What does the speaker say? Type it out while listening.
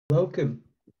Welcome.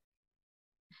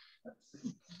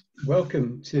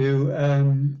 Welcome to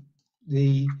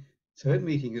the third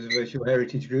meeting of the Virtual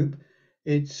Heritage Group.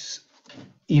 It's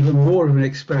even more of an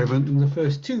experiment than the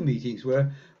first two meetings were,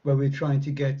 where we're trying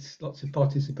to get lots of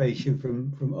participation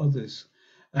from others.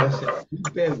 So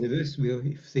bear with us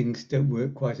if things don't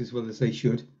work quite as well as they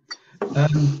should.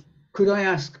 Could I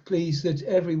ask, please, that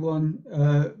everyone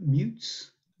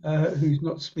mutes who's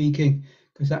not speaking,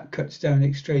 because that cuts down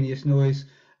extraneous noise.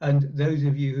 And those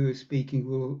of you who are speaking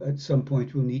will, at some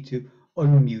point, will need to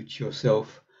unmute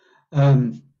yourself.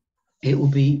 It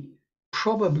will be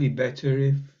probably better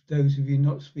if those of you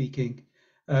not speaking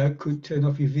could turn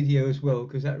off your video as well,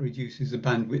 because that reduces the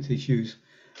bandwidth issues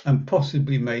and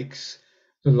possibly makes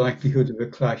the likelihood of a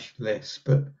clash less,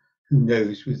 but who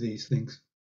knows with these things.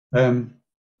 But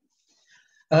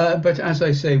as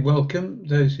I say, welcome.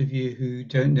 Those of you who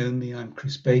don't know me, I'm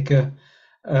Chris Baker.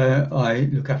 I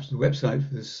look after the website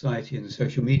for the Society and the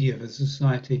social media for the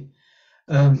Society.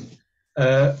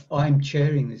 I'm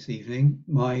chairing this evening.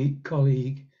 My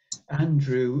colleague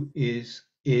Andrew is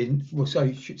in, well, sorry,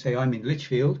 I should say I'm in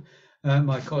Lichfield.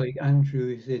 My colleague Andrew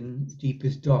is in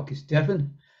deepest, darkest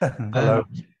Devon. Hello.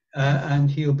 And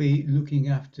he'll be looking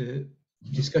after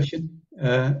discussion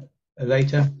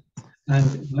later.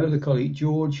 And my other colleague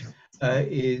George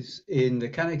is in the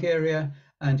Cannock area,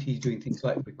 and he's doing things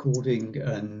like recording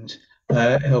and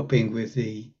helping with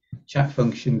the chat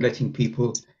function, letting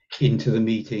people into the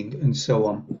meeting and so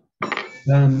on.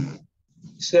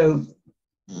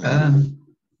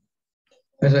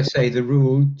 As I say,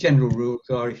 the general rules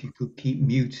are if you could keep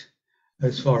mute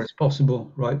as far as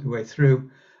possible right the way through,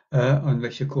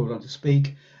 unless you're called on to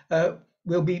speak.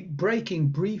 We'll be breaking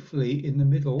briefly in the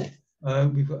middle.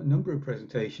 We've got a number of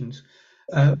presentations.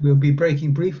 We'll be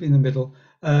breaking briefly in the middle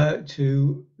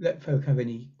to let folk have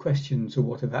any questions or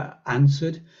whatever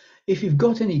answered. If you've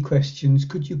got any questions,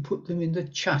 could you put them in the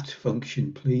chat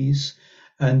function, please?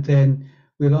 And then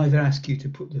we'll either ask you to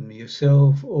put them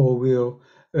yourself, or we'll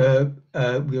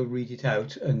read it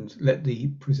out and let the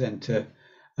presenter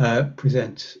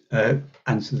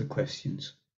answer the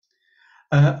questions.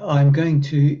 I'm going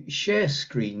to share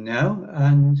screen now,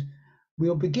 and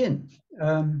we'll begin.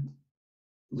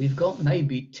 We've got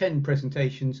maybe 10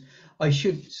 presentations. I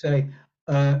should say,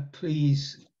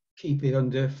 please keep it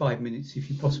under 5 minutes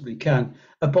if you possibly can,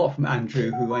 apart from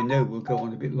Andrew, who I know will go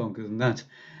on a bit longer than that,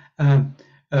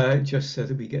 just so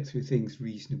that we get through things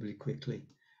reasonably quickly.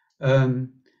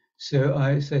 So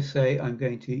as I say, I'm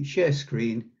going to share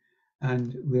screen,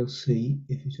 and we'll see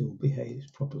if it all behaves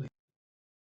properly.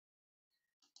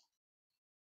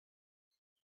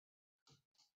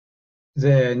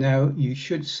 There, now you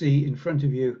should see in front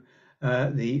of you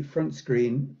the front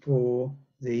screen for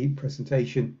the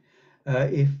presentation.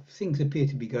 If things appear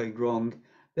to be going wrong,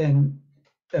 then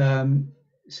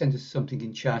send us something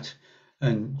in chat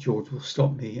and George will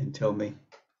stop me and tell me.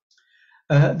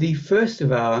 The first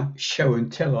of our show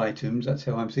and tell items, that's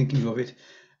how I'm thinking of it,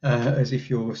 as if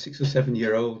you're a 6 or 7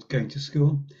 year old going to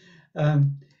school,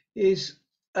 is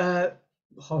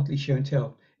hardly show and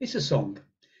tell. It's a song.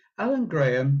 Alan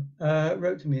Graham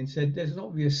wrote to me and said there's an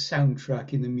obvious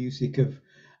soundtrack in the music of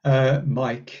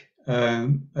Mike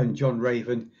and John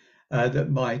Raven that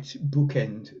might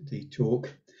bookend the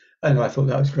talk, and I thought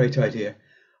that was a great idea.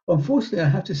 Unfortunately, I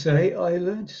have to say I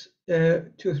learned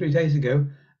 2 or 3 days ago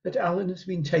that Alan has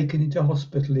been taken into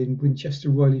hospital in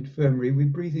Winchester Royal Infirmary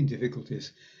with breathing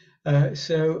difficulties.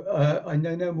 So I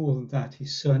know no more than that.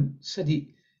 His son said it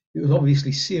was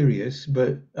obviously serious,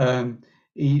 but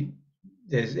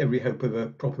there's every hope of a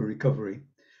proper recovery.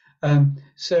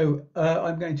 So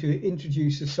I'm going to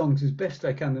introduce the songs as best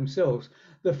I can themselves.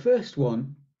 The first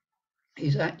one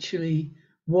is actually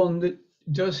one that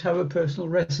does have a personal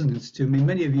resonance to me.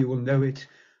 Many of you will know it,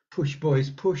 Push Boys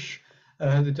Push,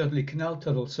 the Dudley Canal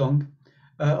Tunnel song.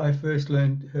 I first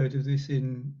heard of this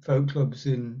in folk clubs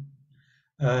in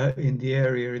the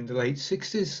area in the late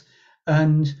 60s,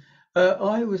 and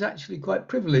I was actually quite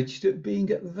privileged at being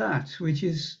at that, which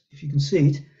is, if you can see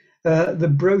it, the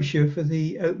brochure for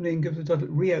the reopening of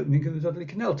the Dudley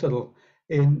Canal Tunnel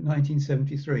in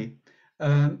 1973.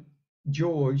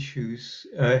 George, who's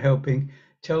helping,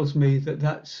 tells me that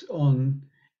that's on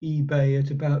eBay at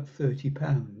about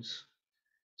 £30.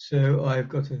 So I've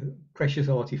got a precious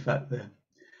artifact there,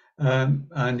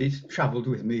 and it's travelled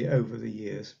with me over the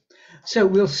years. So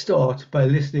we'll start by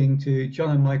listening to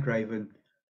John and Mike Raven,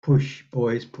 Push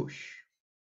Boys Push.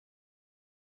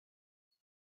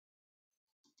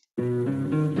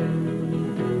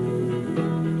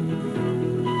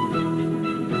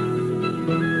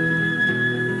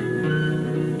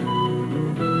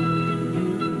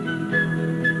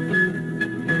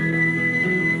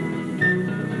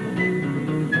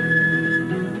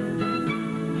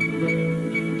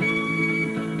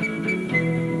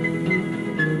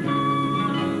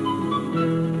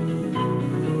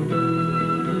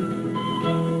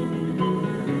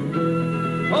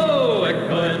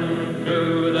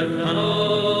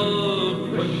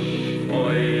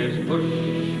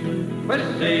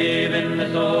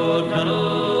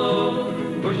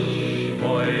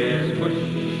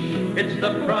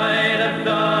 pride of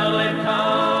Darley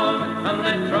Town, and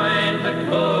they're trying to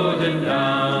close it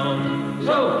down.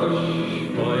 So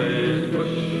push, boys,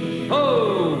 push,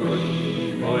 oh, push,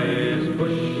 boys,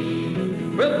 push.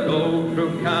 We'll go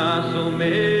through Castle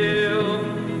Mill,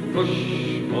 push,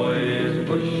 boys,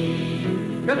 push.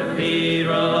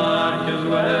 Cathedral Arch as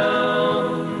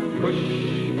well, push,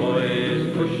 boys,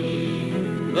 push.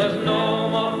 There's no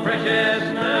more fresh air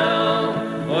smell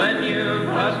when you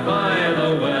pass by the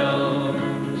well.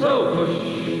 So push,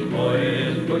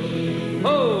 boys, push,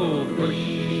 oh, push,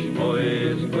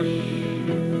 boys, push.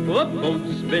 The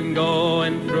boat's been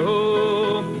going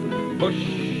through, push,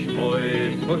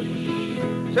 boys, push,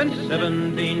 since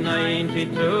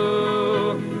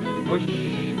 1792, push,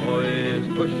 boys,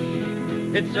 push.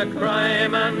 It's a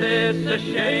crime and it's a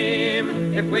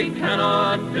shame if we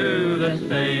cannot do the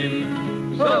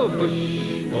same. So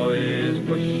push, boys,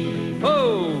 push,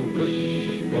 oh,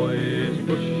 push, boys,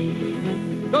 push.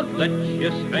 Don't let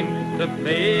your strength to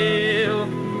fail,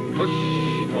 push,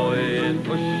 boys,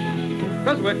 push,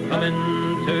 'cause we're coming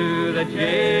to the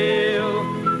jail,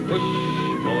 push,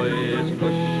 boys,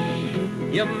 push.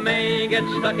 You may get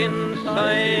stuck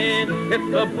inside if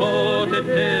the boat it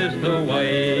is too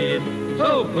wide.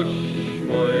 So push,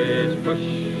 boys, push,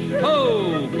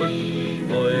 oh, push,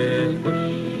 boys, push.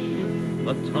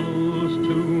 The tunnel's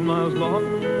 2 miles long,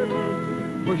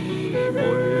 push,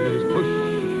 boys, push.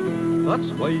 That's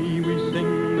why we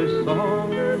sing this song,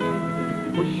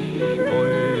 push,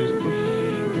 boys, push.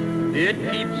 It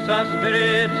keeps our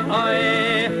spirits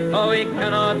high, oh, we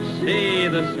cannot see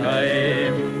the sky.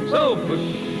 So push,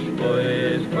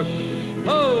 boys, push,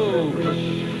 oh, push,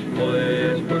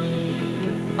 boys, push.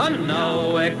 And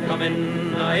now we're coming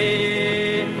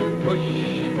nigh, push,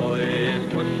 boys,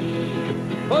 push.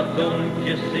 But don't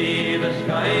you see the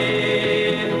sky,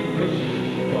 push,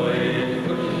 boys,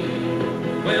 push.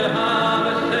 We'll have a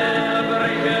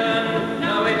celebration,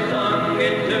 now we've sung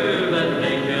it to the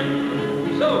nation.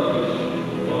 So push,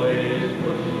 boys,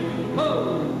 push, oh,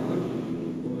 push,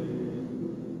 boys,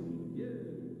 yeah.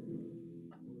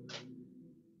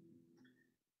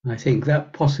 I think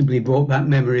that possibly brought back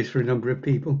memories for a number of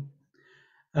people.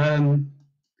 And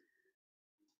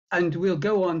we'll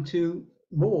go on to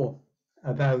more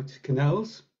about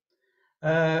canals.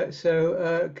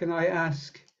 So can I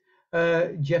ask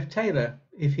Geoff Taylor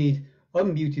if he'd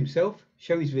unmute himself,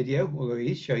 show his video, although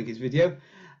he is showing his video,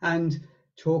 and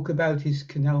talk about his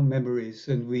canal memories.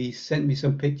 And we sent me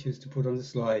some pictures to put on the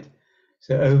slide.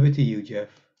 So over to you, Geoff.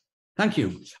 Thank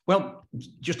you. Well,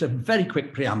 just a very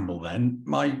quick preamble then.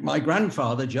 My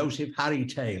grandfather, Joseph Harry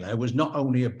Taylor, was not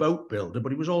only a boat builder,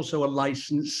 but he was also a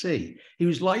licensee. He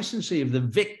was licensee of the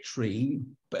Victory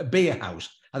Beer House,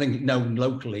 I think known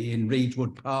locally in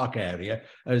Reedswood Park area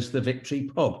as the Victory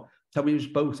Pub. So he was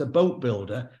both a boat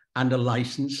builder and a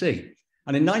licensee.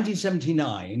 And in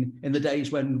 1979, in the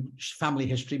days when family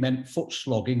history meant foot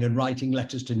slogging and writing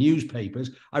letters to newspapers,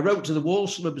 I wrote to the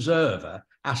Walsall Observer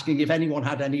asking if anyone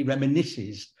had any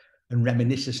reminiscences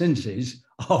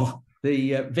of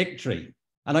the Victory.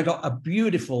 And I got a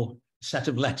beautiful set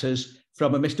of letters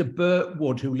from a Mr. Bert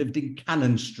Wood who lived in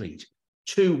Cannon Street,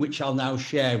 2 which I'll now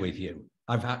share with you.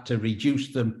 I've had to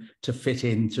reduce them to fit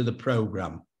into the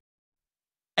programme.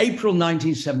 April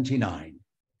 1979.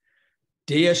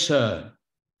 Dear Sir,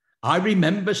 I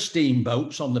remember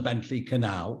steamboats on the Bentley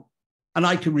Canal, and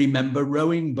I can remember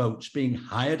rowing boats being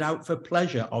hired out for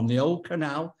pleasure on the old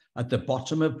canal at the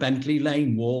bottom of Bentley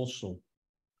Lane, Walsall.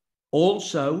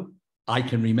 Also, I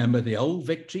can remember the old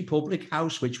Victory public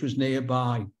house, which was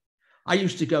nearby. I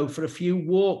used to go for a few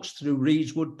walks through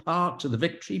Reedswood Park to the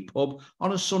Victory pub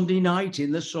on a Sunday night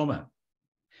in the summer.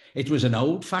 It was an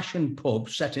old-fashioned pub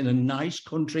set in a nice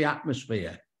country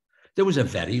atmosphere. There was a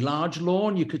very large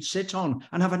lawn you could sit on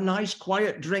and have a nice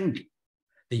quiet drink.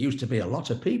 There used to be a lot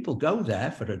of people go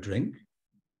there for a drink.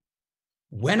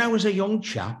 When I was a young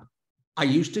chap, I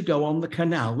used to go on the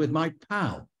canal with my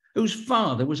pal, whose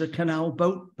father was a canal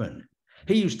boatman.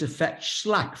 He used to fetch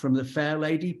slack from the Fair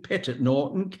Lady Pit at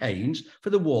Norton Keynes for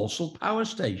the Walsall power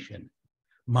station.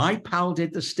 My pal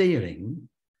did the steering,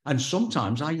 and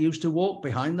sometimes I used to walk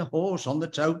behind the horse on the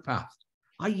towpath.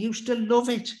 I used to love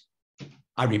it.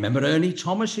 I remember Ernie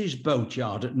Thomas's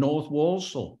boatyard at North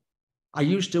Walsall. I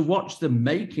used to watch them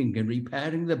making and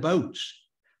repairing the boats.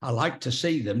 I liked to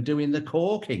see them doing the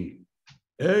caulking.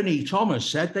 Ernie Thomas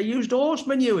said they used horse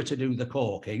manure to do the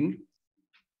caulking.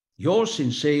 Yours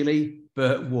sincerely,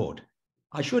 Bert Wood.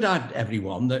 I should add,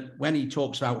 everyone, that when he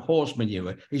talks about horse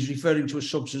manure, he's referring to a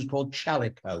substance called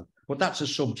chalico, but that's a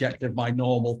subject of my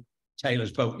normal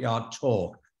Taylor's Boatyard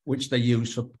talk, which they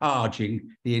use for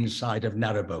parging the inside of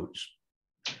narrowboats.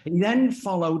 He then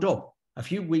followed up a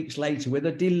few weeks later with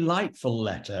a delightful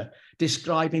letter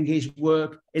describing his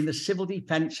work in the Civil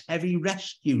Defence Heavy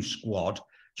Rescue Squad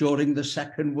during the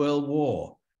Second World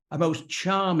War. A most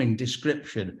charming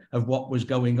description of what was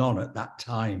going on at that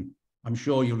time. I'm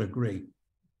sure you'll agree.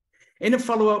 In a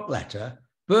follow-up letter,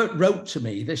 Bert wrote to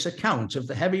me this account of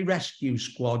the Heavy Rescue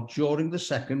Squad during the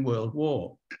Second World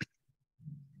War.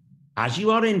 As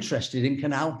you are interested in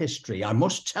canal history, I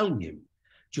must tell you,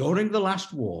 during the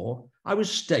last war, I was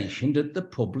stationed at the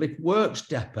Public Works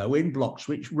Depot in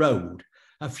Bloxwich Road,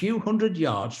 a few hundred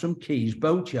yards from Quays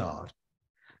Boatyard.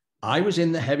 I was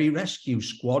in the Heavy Rescue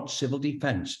Squad Civil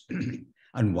Defence,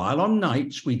 and while on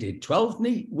nights we did 12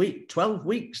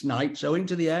 weeks nights owing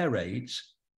to the air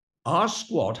raids, our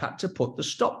squad had to put the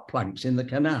stop planks in the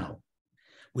canal.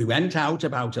 We went out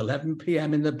about 11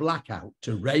 p.m. in the blackout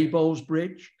to Raybowles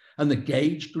Bridge and the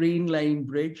Gage Green Lane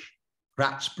Bridge,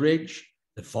 Pratt's Bridge,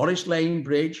 the Forest Lane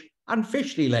Bridge and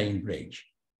Fishley Lane Bridge.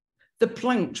 The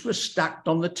planks were stacked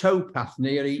on the towpath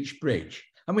near each bridge,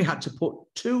 and we had to put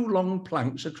 2 long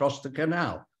planks across the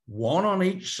canal, one on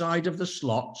each side of the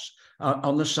slots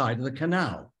on the side of the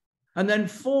canal. And then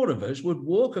 4 of us would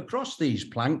walk across these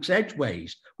planks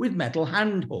edgeways with metal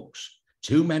hand hooks,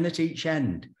 2 men at each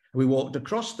end. We walked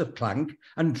across the plank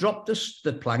and dropped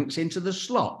the planks into the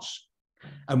slots.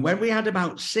 And when we had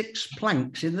about 6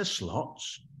 planks in the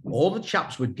slots, all the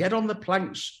chaps would get on the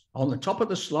planks on the top of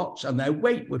the slots and their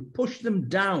weight would push them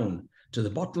down to the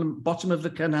bottom of the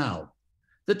canal.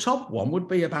 The top one would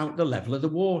be about the level of the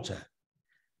water.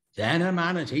 Then a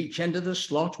man at each end of the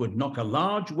slot would knock a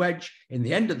large wedge in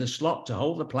the end of the slot to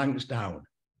hold the planks down.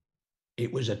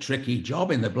 It was a tricky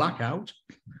job in the blackout.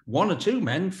 1 or 2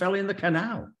 men fell in the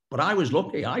canal, but I was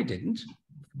lucky I didn't,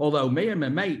 although me and my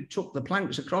mate took the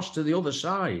planks across to the other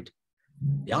side.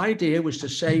 The idea was to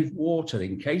save water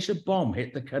in case a bomb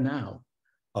hit the canal.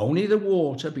 Only the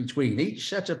water between each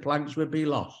set of planks would be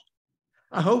lost.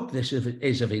 I hope this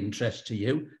is of interest to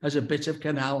you as a bit of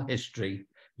canal history.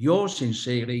 Yours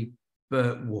sincerely,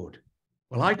 Bert Wood.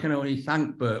 Well, I can only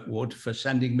thank Bert Wood for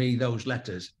sending me those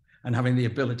letters and having the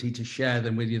ability to share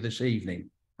them with you this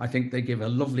evening. I think they give a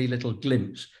lovely little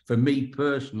glimpse for me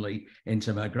personally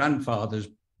into my grandfather's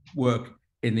work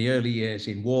in the early years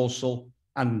in Walsall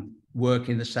and work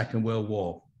in the Second World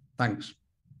War. Thanks.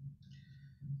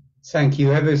 Thank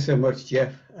you ever so much,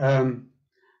 Geoff.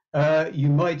 You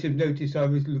might have noticed I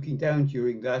was looking down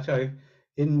during that.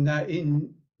 In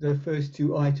the first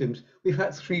 2 items, we've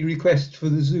had 3 requests for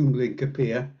the Zoom link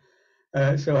appear.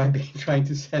 So I've been trying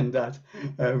to send that.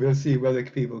 We'll see whether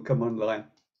people come online.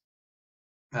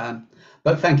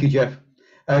 But thank you, Geoff.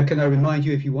 Can I remind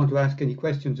you, if you want to ask any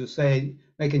questions or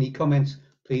make any comments,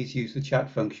 please use the chat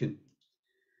function.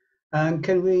 And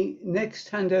can we next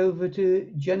hand over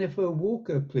to Jennifer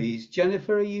Walker, please?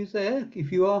 Jennifer, are you there?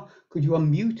 If you are, could you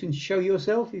unmute and show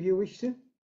yourself if you wish to? Is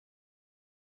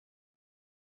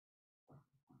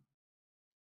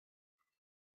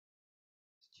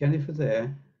Jennifer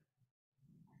there?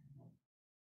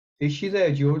 Is she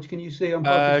there, George? Can you see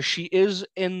on She is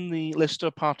in the list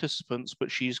of participants,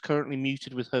 but she's currently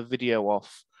muted with her video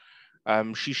off.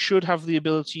 She should have the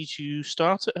ability to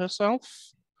start it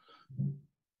herself.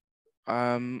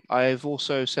 I've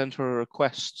also sent her a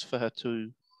request for her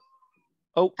to...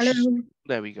 Oh, hello.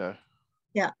 There we go.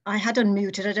 Yeah, I had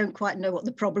unmuted. I don't quite know what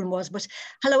the problem was, but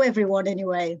hello, everyone,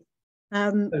 anyway.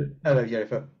 Hello,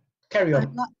 Jennifer. Carry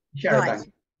on. Right.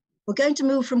 We're going to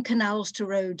move from canals to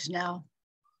roads now.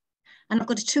 And I've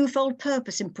got a twofold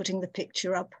purpose in putting the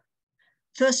picture up.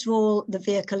 First of all, the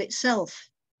vehicle itself.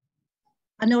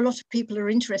 I know a lot of people are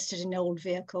interested in old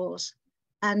vehicles.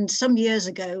 And some years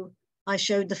ago, I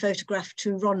showed the photograph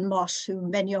to Ron Moss, who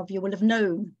many of you will have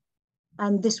known.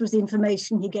 And this was the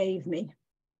information he gave me.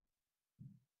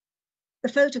 The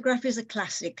photograph is a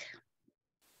classic.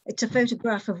 It's a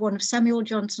photograph of one of Samuel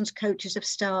Johnson's coaches of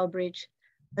Stourbridge,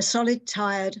 a solid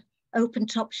tired,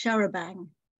 open-top charabanc.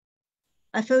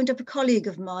 I phoned up a colleague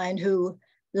of mine who,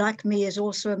 like me, is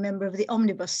also a member of the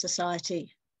Omnibus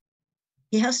Society.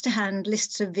 He has to hand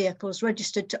lists of vehicles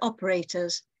registered to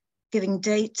operators, giving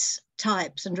dates,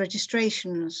 types, and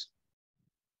registrations.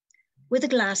 With a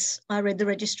glass, I read the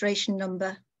registration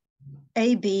number,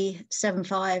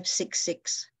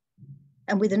 AB7566.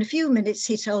 And within a few minutes,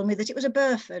 he told me that it was a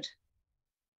Burford,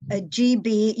 a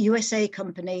GB USA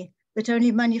company that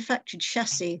only manufactured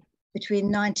chassis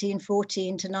between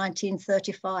 1914 to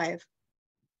 1935.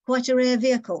 Quite a rare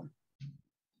vehicle.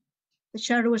 The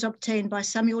chara was obtained by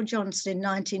Samuel Johnson in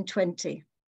 1920.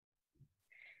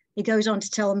 He goes on to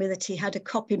tell me that he had a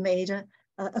copy made, a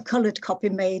coloured copy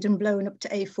made and blown up to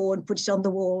A4 and put it on the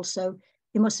wall, so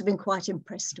he must have been quite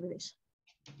impressed with it.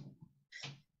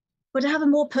 But I have a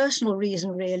more personal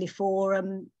reason really for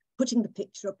putting the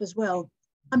picture up as well.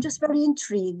 I'm just very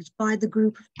intrigued by the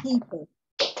group of people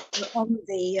on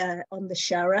the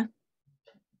Shara.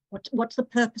 What's the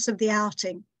purpose of the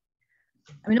outing?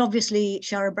 I mean, obviously,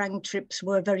 charabanc trips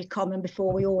were very common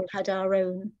before we all had our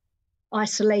own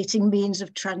isolating means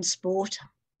of transport.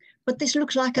 But this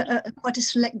looks like quite a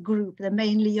select group. They're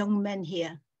mainly young men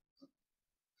here.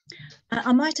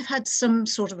 I might have had some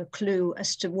sort of a clue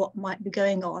as to what might be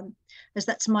going on, as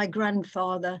that's my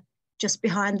grandfather just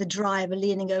behind the driver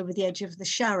leaning over the edge of the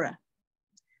Shara.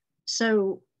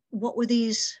 So what were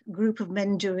these group of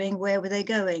men doing? Where were they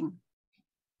going?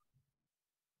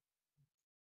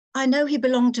 I know he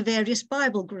belonged to various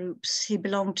Bible groups. He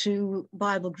belonged to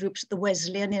Bible groups at the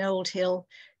Wesleyan in Old Hill,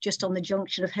 just on the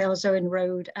junction of Halesowen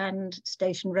Road and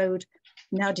Station Road,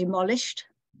 now demolished,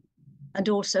 and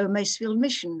also Macefield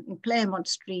Mission in Claremont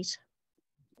Street.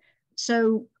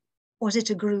 So was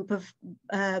it a group of,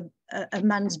 a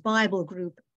man's Bible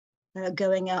group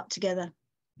going out together?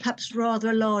 Perhaps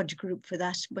rather a large group for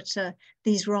that, but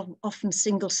these were often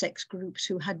single-sex groups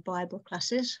who had Bible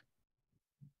classes.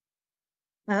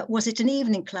 Was it an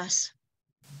evening class?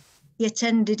 He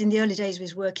attended, in the early days of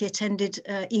his work, he attended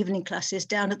evening classes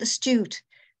down at the Stute,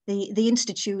 the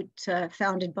institute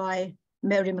founded by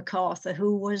Mary MacArthur,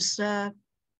 who was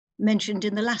mentioned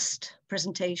in the last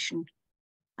presentation.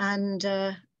 And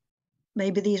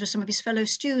maybe these were some of his fellow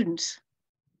students.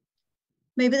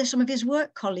 Maybe they're some of his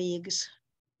work colleagues.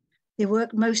 He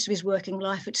worked most of his working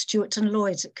life at Stewart's and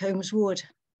Lloyd's at Combs Wood.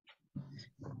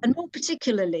 And more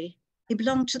particularly, he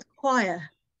belonged to the choir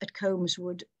at Combs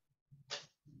Wood.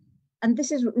 And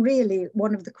this is really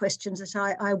one of the questions that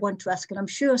I want to ask, and I'm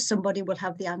sure somebody will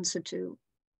have the answer to.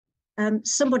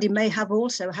 Somebody may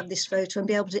also have this photo and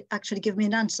be able to actually give me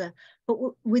an answer. But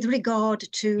with regard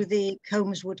to the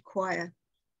Combs Wood choir,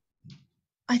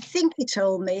 I think he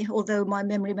told me, although my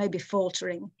memory may be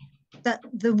faltering, that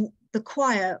the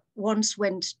choir once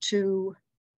went to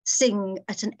sing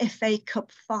at an FA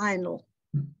Cup final.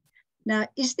 Now,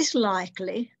 is this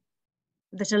likely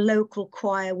that a local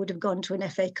choir would have gone to an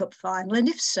FA Cup final? And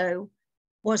if so,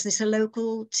 was this a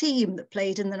local team that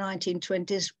played in the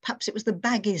 1920s? Perhaps it was the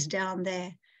Baggies down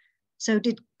there. So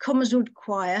did Combs Wood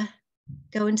Choir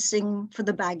go and sing for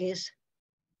the Baggies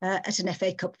at an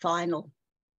FA Cup final?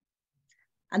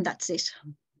 And that's it.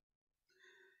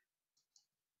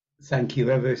 Thank you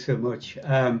ever so much.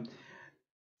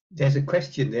 There's a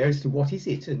question there as to what is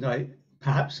it? And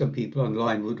perhaps some people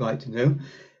online would like to know.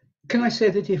 Can I say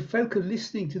that if folk are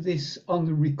listening to this on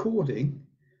the recording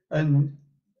and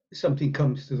something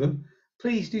comes to them,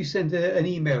 please do send an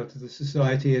email to the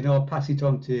Society and I'll pass it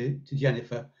on to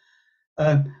Jennifer.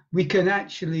 We can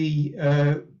actually,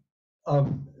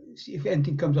 if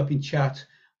anything comes up in chat,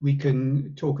 we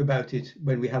can talk about it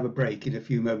when we have a break in a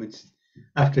few moments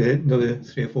after another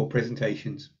 3 or 4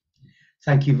 presentations.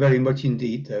 Thank you very much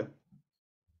indeed, though.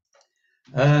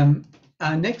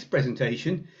 Our next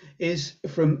presentation is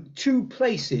from 2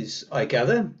 places, I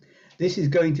gather. This is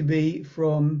going to be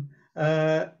from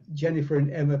Jennifer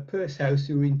and Emma Pursehouse,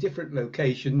 who are in different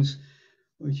locations,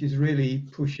 which is really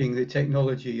pushing the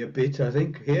technology a bit, I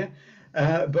think, here.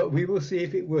 But we will see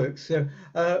if it works. So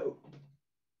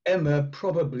Emma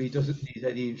probably doesn't need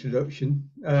any introduction.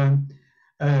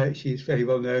 She's very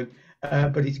well known,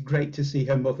 but it's great to see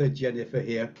her mother, Jennifer,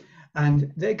 here.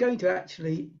 And they're going to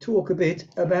actually talk a bit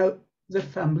about the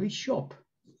family shop.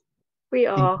 We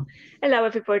are. Hello,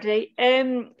 everybody.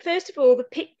 First of all, the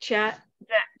picture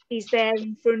that is there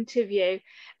in front of you,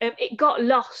 it got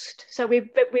lost. So we're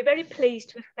very pleased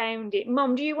to have found it.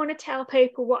 Mum, do you want to tell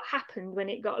people what happened when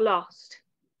it got lost?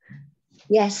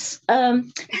 Yes.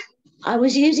 I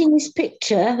was using this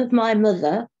picture of my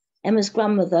mother, Emma's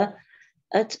grandmother,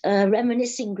 at a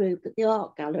reminiscing group at the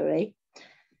art gallery.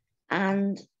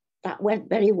 And that went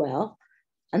very well.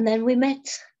 And then we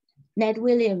met Ned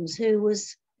Williams, who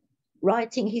was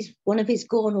writing one of his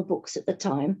Gornal books at the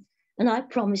time, and I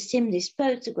promised him this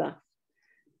photograph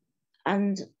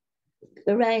and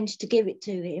arranged to give it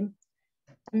to him.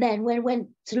 And then when I went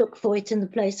to look for it in the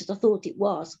place that I thought it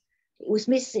was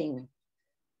missing.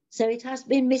 So it has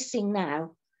been missing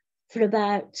now for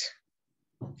about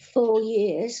 4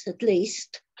 years at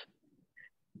least,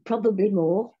 probably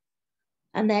more.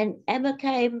 And then Emma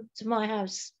came to my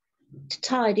house to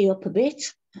tidy up a bit,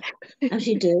 as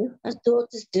you do, as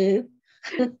daughters do,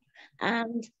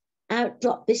 and out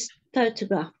dropped this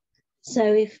photograph. So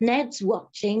if Ned's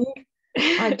watching,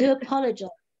 I do apologise.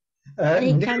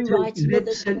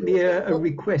 Ned sent me a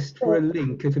request for a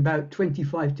link at about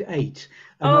 25 to 8.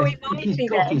 And Oh, I it might think be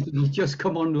got then. it, and he's just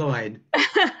come online.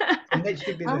 And that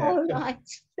should be there. All right.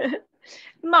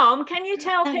 Mom, can you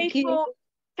tell Thank people?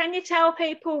 Can you tell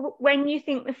people when you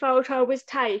think the photo was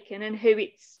taken and who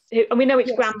it's? And we know it's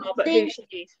Yes, Grandma, but who she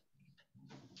is?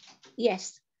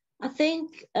 Yes, I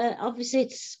think obviously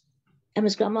it's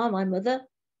Emma's grandma, my mother,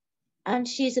 and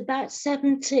she's about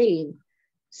 17.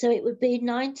 So it would be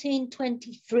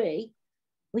 1923,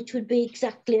 which would be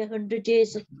exactly 100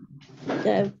 years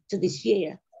ago to this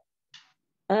year.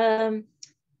 The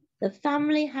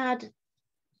family had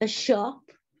a shop,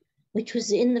 which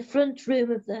was in the front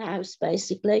room of the house,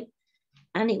 basically,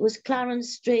 and it was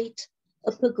Clarence Street,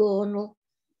 Upper Gornal,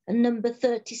 and number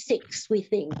 36, we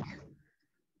think.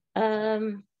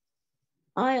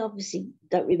 I obviously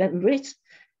don't remember it.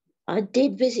 I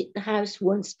did visit the house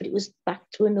once, but it was back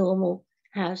to a normal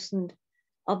house, and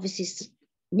obviously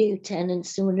new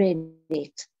tenants who were in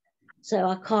it. So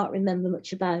I can't remember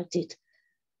much about it.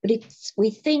 But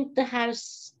we think the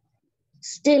house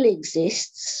still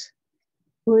exists.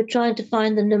 We were trying to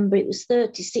find the number. It was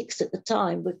 36 at the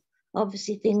time, but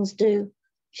obviously things do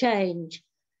change.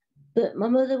 But my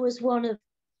mother was one of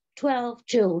 12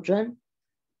 children,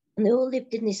 and they all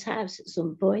lived in this house at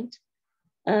some point.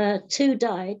 2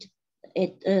 died.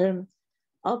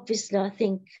 Obviously, I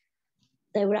think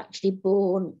they were actually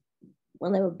born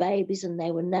when they were babies, and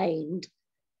they were named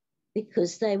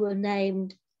because they were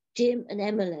named Jim and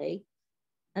Emily,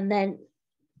 and then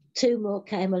 2 more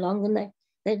came along, and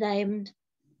they named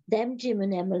them Jim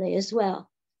and Emily as well.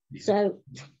 So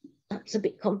that's a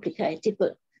bit complicated,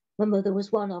 but my mother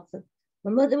was one of them.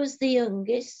 My mother was the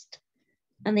youngest,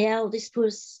 and the eldest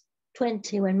was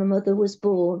 20 when my mother was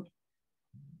born.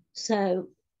 So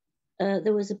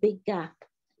there was a big gap.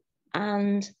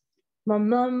 And my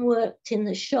mum worked in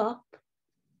the shop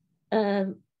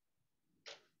until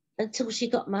she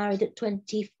got married at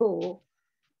 24.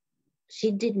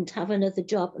 She didn't have another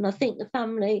job. And I think the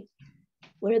family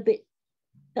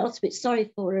felt a bit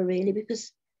sorry for her, really,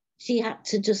 because she had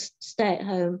to just stay at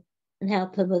home and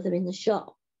help her mother in the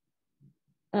shop.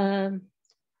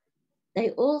 They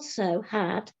also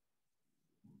had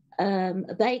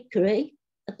a bakery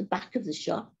at the back of the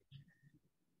shop,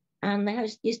 and they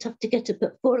used to have to get up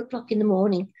at 4 o'clock in the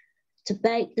morning to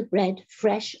bake the bread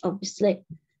fresh, obviously,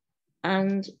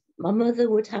 and my mother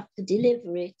would have to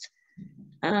deliver it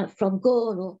from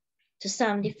Gornal to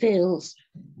Sandy Fields,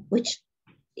 which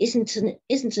isn't an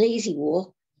easy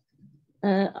walk.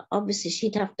 Obviously,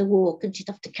 she'd have to walk, and she'd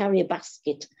have to carry a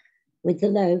basket with the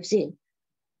loaves in.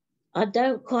 I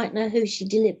don't quite know who she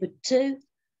delivered to,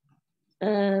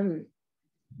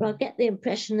 but I get the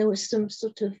impression there was some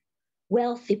sort of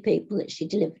wealthy people that she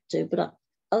delivered to, but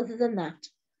other than that,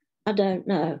 I don't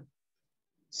know.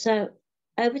 So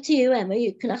over to you, Emma.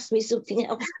 You can ask me something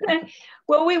else.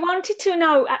 Well, we wanted to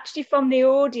know, actually, from the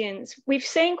audience, we've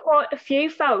seen quite a few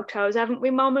photos, haven't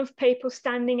we, Mum, of people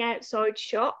standing outside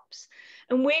shops,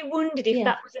 and we wondered if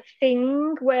that was a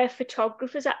thing where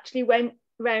photographers actually went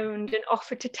round and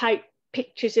offered to take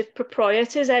pictures of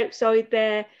proprietors outside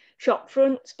their shop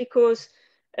fronts, because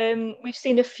we've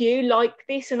seen a few like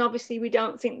this, and obviously we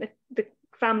don't think that the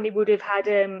family would have had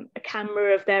a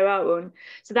camera of their own.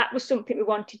 So that was something we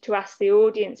wanted to ask the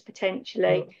audience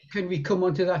potentially. Can we come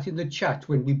on to that in the chat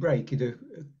when we break it?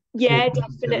 Yeah,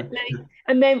 definitely.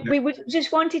 And then we would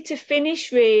just wanted to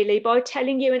finish really by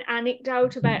telling you an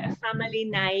anecdote about a family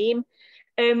name.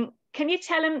 Can you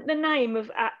tell them the name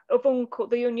of Uncle,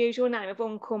 the unusual name of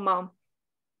Uncle, Mum?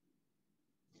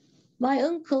 My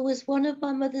uncle was one of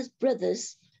my mother's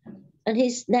brothers, and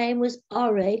his name was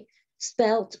Orrie,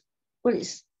 spelt, well,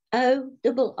 it's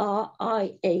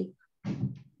O-R-R-I-E.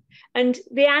 And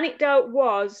the anecdote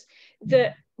was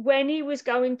that when he was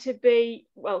going to be,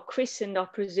 well, christened, I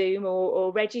presume,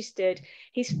 or registered,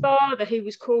 his father, who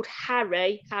was called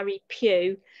Harry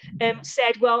Pugh,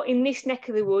 said, well, in this neck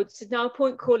of the woods, there's no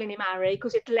point calling him Harry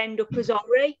because it'll end up as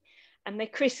Orrie. And they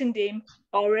christened him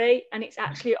Orrie, and it's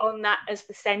actually on that as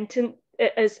the sentence,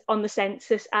 as on the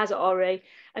census as Orrie.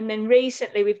 And then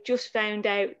recently we've just found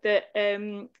out that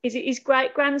is it his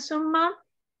great grandson, Mum?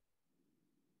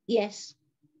 Yes.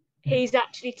 He's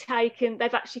actually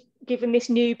they've actually given this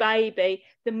new baby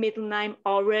the middle name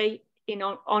Orrie in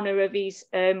honour of his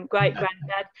great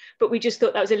granddad. But we just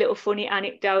thought that was a little funny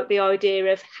anecdote, the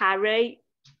idea of Harry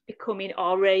becoming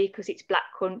Orrie because it's Black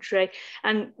Country.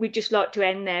 And we'd just like to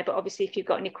end there, but obviously if you've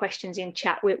got any questions in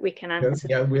chat, we can answer.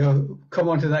 Yeah, we'll come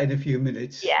on to that in a few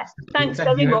minutes. Yeah, thanks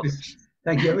very much.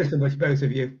 Thank you ever so much, both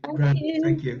of you.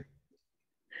 Thank you.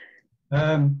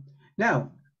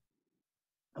 Now,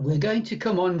 we're going to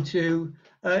come on to,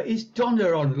 is Donna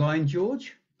online,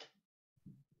 George?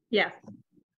 Yeah.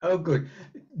 Oh, good.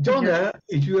 Donna,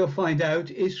 as you will find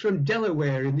out, is from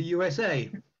Delaware in the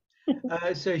USA.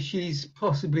 So she's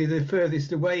possibly the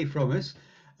furthest away from us.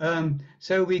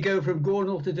 So we go from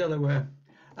Gornal to Delaware.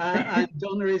 And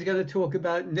Donna is going to talk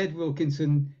about Ned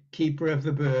Wilkinson, Keeper of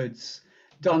the Birds.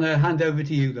 Donna, hand over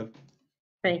to you, love.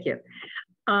 Thank you.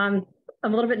 I'm a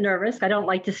little bit nervous. I don't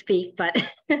like to speak, but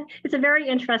it's a very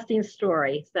interesting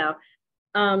story. So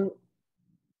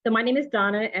my name is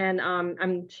Donna, and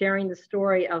I'm sharing the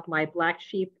story of my black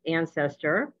sheep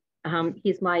ancestor.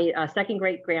 He's my second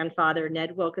great grandfather,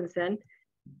 Ned Wilkinson,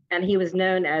 and he was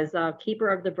known as Keeper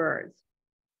of the Birds.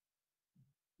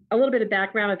 A little bit of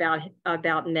background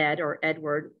about Ned, or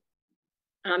Edward.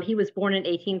 He was born in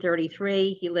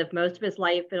 1833. He lived most of his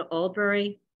life in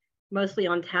Oldbury, mostly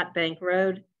on Tap Bank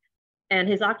Road. And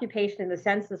his occupation in the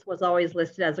census was always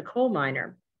listed as a coal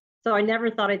miner. So I never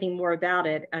thought anything more about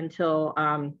it until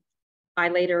I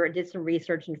later did some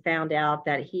research and found out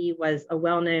that he was a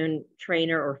well-known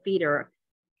trainer or feeder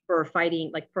for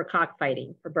fighting, like for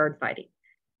cockfighting, for bird fighting.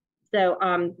 So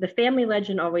the family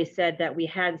legend always said that we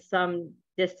had some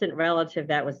distant relative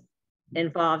that was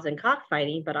involved in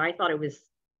cockfighting, but I thought it was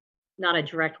not a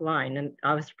direct line, and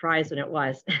I was surprised when it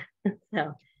was.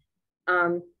 So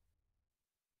a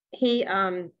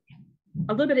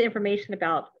little bit of information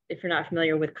about, if you're not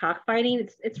familiar with cockfighting,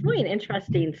 it's really an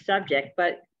interesting subject,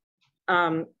 but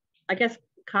I guess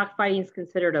cockfighting is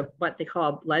considered what they call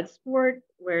a blood sport,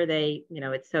 where they,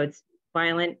 it's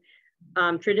violent.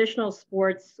 Traditional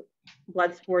sports,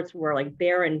 blood sports, were like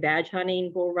bear and badge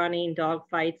hunting, bull running, dog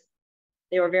fights.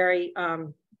 They were very,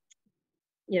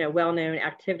 well-known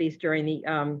activities during the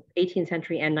 18th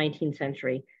century and 19th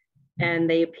century, and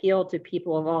they appealed to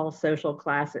people of all social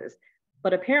classes.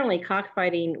 But apparently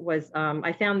cockfighting was,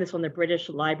 I found this on the British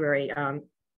Library,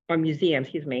 or Museum,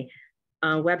 excuse me,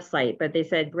 website, but they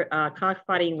said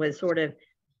cockfighting was sort of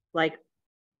like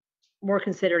more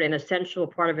considered an essential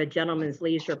part of a gentleman's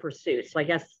leisure pursuit. So I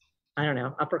guess, I don't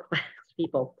know, upper class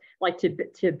people like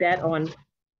to bet on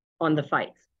the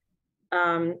fights.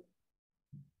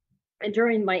 And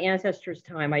during my ancestors'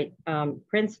 time,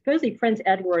 supposedly Prince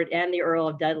Edward and the Earl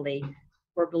of Dudley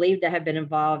were believed to have been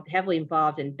heavily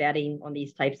involved in betting on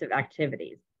these types of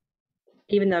activities,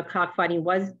 even though cockfighting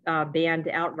was banned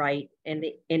outright in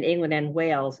England and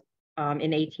Wales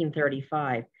in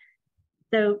 1835.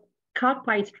 So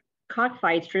cockfights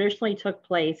traditionally took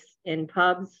place in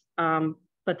pubs,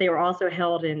 but they were also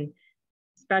held in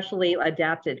specially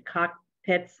adapted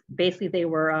cockpits. Basically,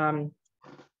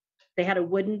 they had a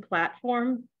wooden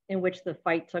platform in which the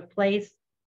fight took place,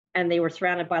 and they were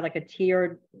surrounded by like a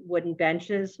tiered wooden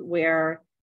benches where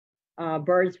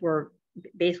birds were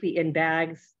basically in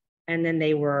bags, and then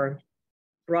they were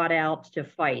brought out to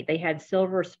fight. They had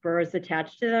silver spurs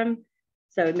attached to them,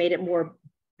 so it made it more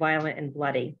violent and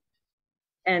bloody.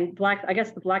 And I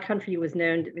guess the Black Country was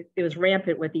known, it was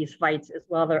rampant with these fights, as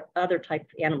well as other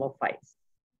types of animal fights.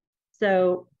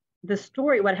 So the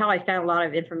story, how I found a lot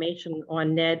of information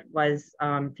on Ned was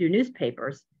through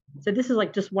newspapers. So this is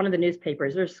like just one of the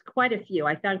newspapers. There's quite a few.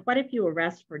 I found quite a few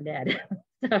arrests for Ned.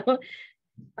 So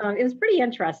it was pretty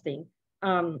interesting.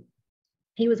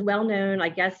 He was well known. I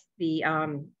guess the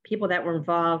people that were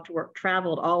involved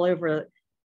traveled all over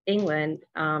England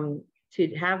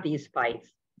to have these fights.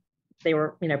 They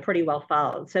were, pretty well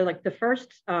followed. So like the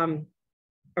first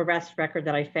arrest record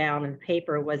that I found in the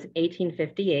paper was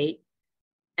 1858.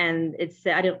 And it's,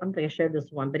 I don't think I showed this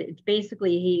one, but it's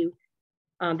basically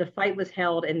the fight was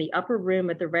held in the upper room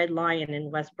at the Red Lion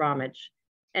in West Bromwich,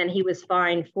 and he was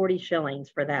fined 40 shillings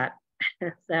for that.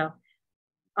 So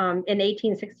in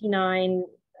 1869,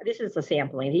 this is a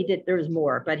sampling. there was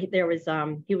more, but he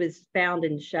was found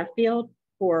in Sheffield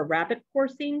for rabbit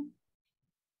coursing.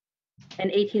 In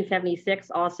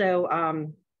 1876, also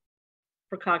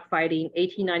for cockfighting.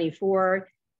 1894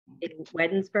 in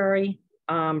Wednesbury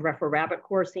for rabbit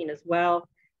coursing as well.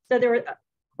 So there were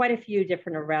quite a few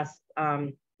different arrests.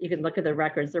 You can look at the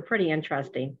records. They're pretty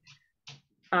interesting.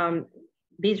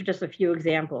 These are just a few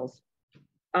examples.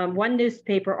 One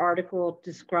newspaper article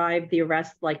described the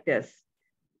arrest like this.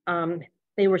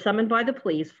 They were summoned by the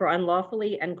police for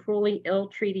unlawfully and cruelly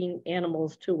ill-treating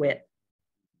animals, to wit,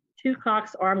 2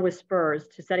 cocks armed with spurs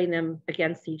to setting them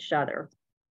against each other.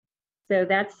 So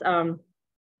that's, there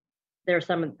are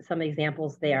some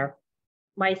examples there.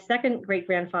 My second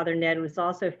great-grandfather, Ned, was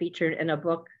also featured in a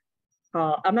book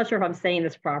called, I'm not sure if I'm saying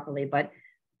this properly, but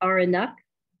Aranuk,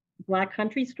 Black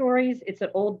Country Stories. It's an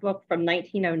old book from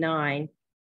 1909.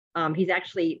 He's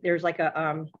actually, there's like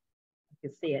a, you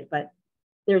can see it, but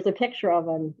there's a picture of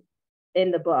him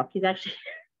in the book. He's actually,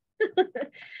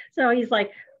 so he's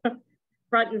like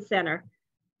front and center.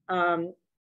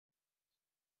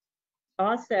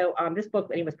 Also, this book,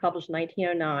 when it was published in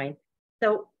 1909,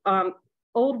 So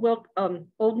old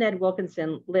Ned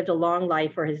Wilkinson lived a long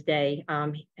life for his day,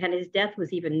 and his death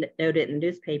was even noted in the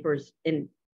newspapers in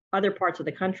other parts of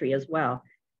the country as well.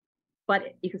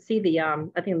 But you can see the, I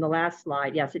think in the last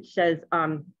slide, yes, it says,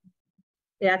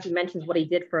 it actually mentions what he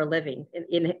did for a living,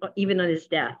 even on his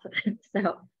death.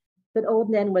 So, but old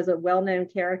Ned was a well-known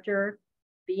character,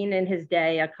 being in his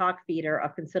day a cockfeeder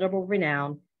of considerable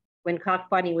renown, when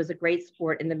cockfighting was a great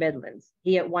sport in the Midlands.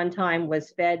 He at one time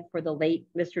was fed for the late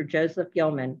Mr. Joseph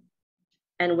Gilman,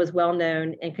 and was well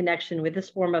known in connection with this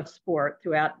form of sport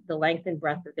throughout the length and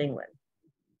breadth of England.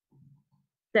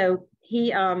 So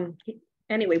he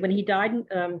anyway, when he died in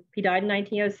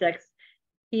 1906.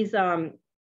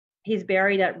 He's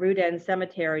buried at Rood End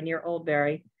Cemetery near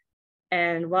Oldbury.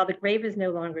 And while the grave is no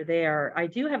longer there, I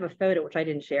do have a photo, which I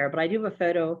didn't share, but I do have a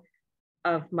photo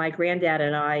of my granddad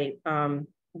and I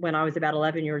when I was about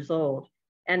 11 years old,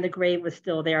 and the grave was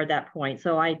still there at that point.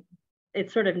 So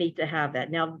it's sort of neat to have that.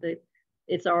 Now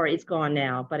it's gone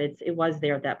now, but it was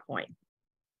there at that point.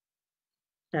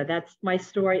 So that's my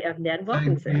story of Ned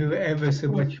Wilkinson. Thank you ever so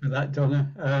much for that,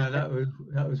 Donna.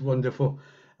 That was wonderful.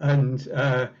 And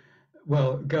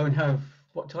well, go and have,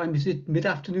 what time is it?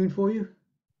 Mid-afternoon for you?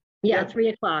 Yeah, 3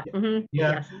 o'clock. Mm-hmm.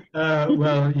 Yeah. Yes.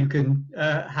 Well, you can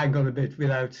hang on a bit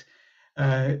without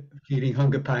feeling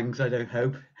hunger pangs, I don't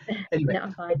hope. Anyway,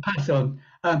 Yeah, I'll pass on.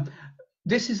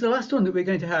 This is the last one that we're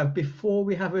going to have before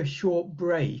we have a short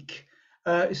break.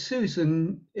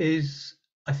 Susan is,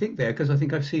 I think, there, because I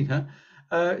think I've seen her.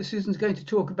 Susan's going to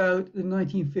talk about the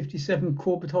 1957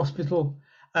 Corbett Hospital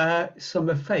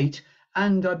summer fete,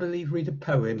 and I believe read a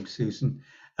poem, Susan.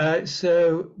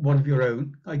 So one of your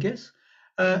own, I guess.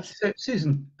 So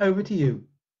Susan, over to you.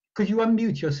 Could you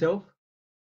unmute yourself?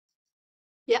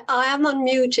 Yeah, I am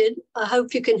unmuted. I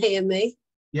hope you can hear me.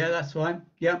 Yeah, that's fine.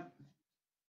 Yeah.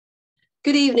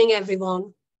 Good evening,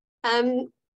 everyone. I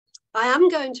am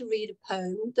going to read a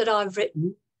poem that I've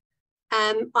written.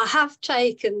 I have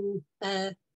taken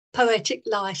poetic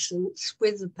license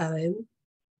with the poem,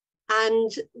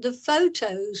 and the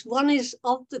photos, one is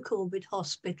of the Corbett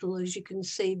Hospital, as you can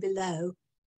see below,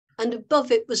 and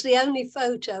above it was the only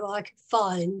photo I could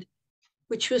find,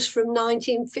 which was from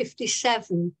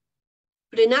 1957.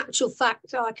 But in actual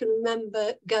fact, I can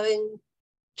remember going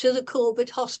to the Corbett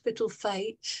Hospital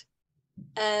fete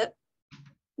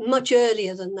much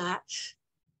earlier than that,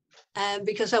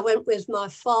 because I went with my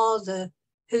father,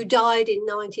 who died in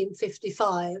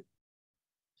 1955.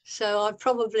 So I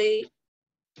probably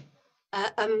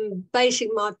am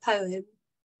basing my poem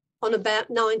on about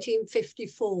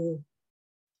 1954.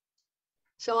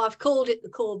 So I've called it the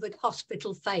Corbett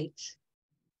Hospital Fete.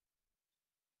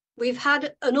 We've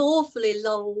had an awfully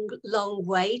long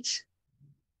wait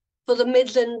for the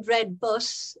Midland Red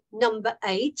Bus number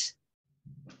 8.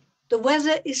 The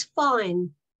weather is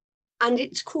fine and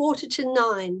it's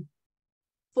 9:15,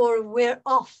 for we're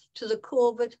off to the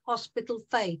Corbett Hospital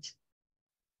fete.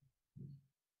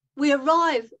 We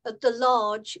arrive at the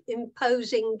large,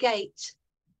 imposing gate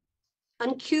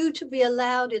and queue to be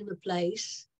allowed in the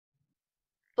place,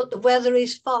 but the weather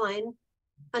is fine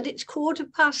and it's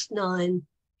 9:15,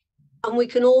 and we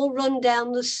can all run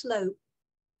down the slope.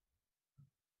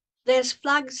 There's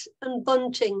flags and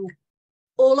bunting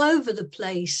all over the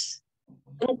place,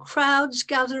 and crowds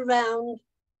gather round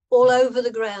all over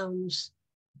the grounds.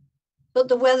 But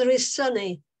the weather is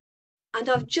sunny, and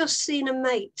I've just seen a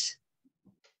mate,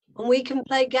 and we can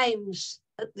play games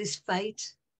at this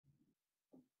fete.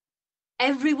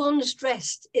 Everyone's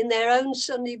dressed in their own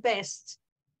Sunday best,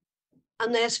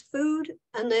 and there's food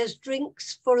and there's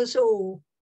drinks for us all.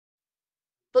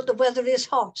 But the weather is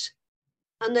hot,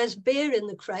 and there's beer in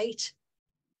the crate,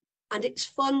 and it's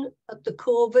fun at the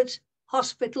Corbett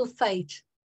Hospital fete.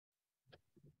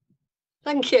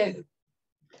 Thank you.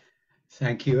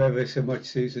 Thank you ever so much,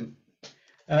 Susan.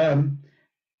 Now,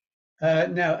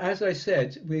 as I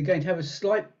said, we're going to have a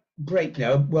slight break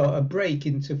now. Well, a break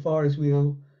insofar as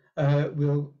we'll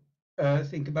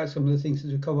think about some of the things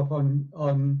that have come up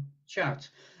on chat.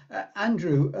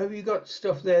 Andrew, have you got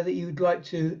stuff there that you'd like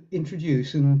to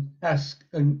introduce and ask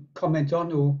and comment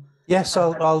on? Or yes,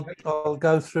 I'll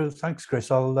go through. Thanks,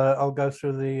 Chris. I'll go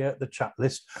through the chat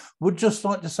list. Would just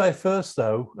like to say first,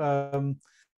 though,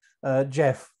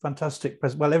 Geoff, fantastic.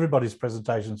 Well, everybody's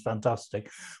presentation is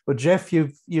fantastic, but Geoff,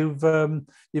 you've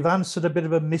answered a bit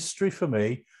of a mystery for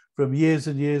me from years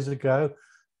and years ago,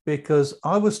 because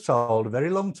I was told a very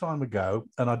long time ago,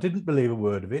 and I didn't believe a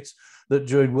word of it, that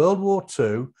during World War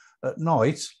II at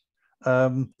night,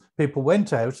 people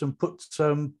went out and put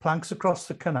some planks across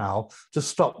the canal to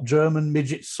stop German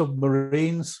midget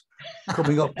submarines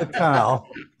coming up the canal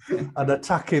and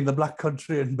attacking the Black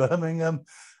Country in Birmingham.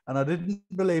 And I didn't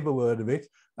believe a word of it.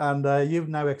 And you've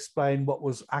now explained what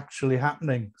was actually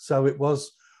happening. So it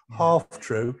was half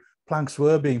true. Planks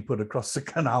were being put across the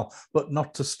canal, but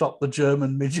not to stop the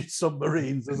German midget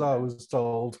submarines, as I was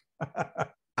told.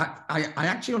 I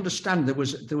actually understand there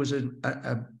was an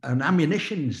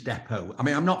ammunitions depot. I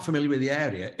mean, I'm not familiar with the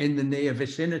area in the near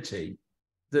vicinity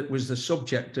that was the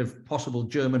subject of possible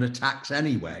German attacks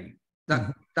anyway.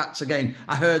 That's again,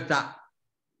 I heard that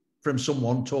from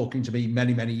someone talking to me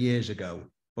many, many years ago,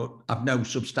 but I've no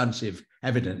substantive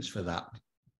evidence for that.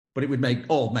 But it would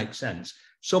all make sense.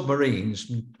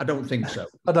 Submarines, I don't think so.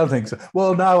 I don't think so.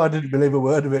 Well, no, I didn't believe a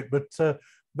word of it, but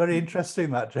very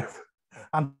interesting that, Geoff.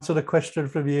 Answered a question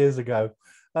from years ago.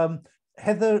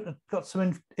 Heather got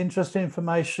some interesting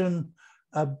information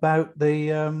about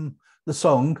the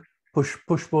song "Push,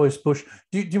 Push, Boys, Push."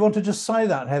 Do you want to just say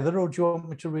that, Heather, or do you want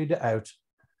me to read it out?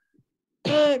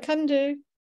 Can do.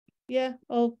 Yeah,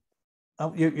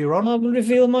 You're on. I'll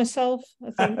reveal myself,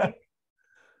 I think.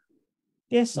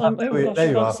 Yes, I'm. Oh gosh,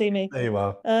 you can't see me. There you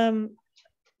are.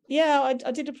 Yeah,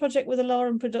 I did a project with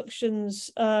Alarm Productions,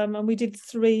 and we did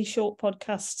 3 short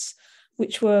podcasts,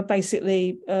 which were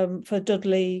basically for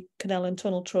Dudley Canal and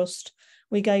Tunnel Trust.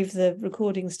 We gave the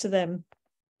recordings to them,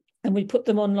 and we put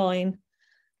them online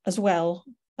as well.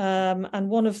 And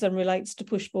one of them relates to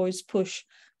Push Boys Push.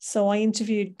 So I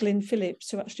interviewed Glyn Phillips,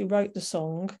 who actually wrote the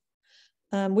song.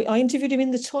 I interviewed him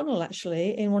in the tunnel,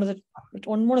 actually, in one of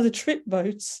the trip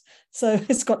boats. So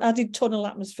it's got added tunnel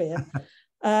atmosphere.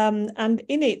 And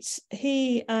in it,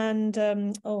 he and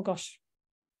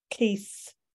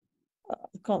Keith, I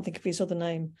can't think of his other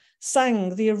name,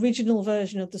 sang the original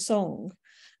version of the song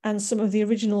and some of the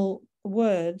original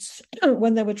words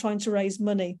when they were trying to raise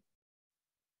money.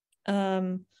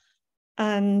 And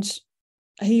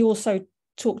he also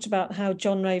talked about how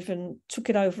John Raven took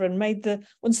it over and made the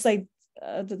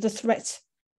threat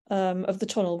of the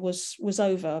tunnel was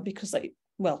over because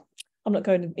I'm not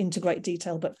going into great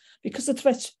detail, but because the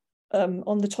threat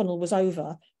on the tunnel was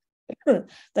over,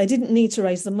 they didn't need to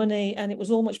raise the money and it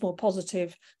was all much more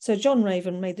positive. So John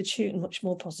Raven made the tune much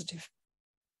more positive.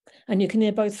 And you can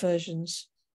hear both versions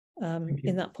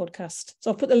in that podcast.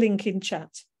 So I'll put the link in chat.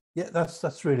 Yeah,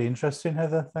 that's really interesting,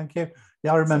 Heather. Thank you.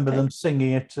 Yeah, I remember them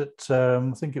singing it at,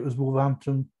 I think it was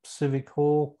Wolverhampton Civic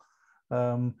Hall.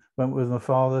 Went with my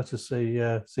father to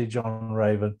see John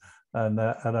Raven. And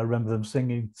I remember them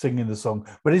singing the song.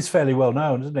 But it's fairly well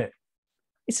known, isn't it?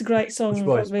 It's a great song,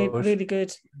 really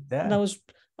good. Yeah. And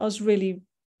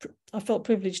I felt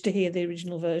privileged to hear the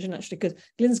original version, actually, because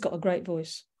Glyn's got a great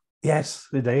voice. Yes,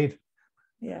 indeed.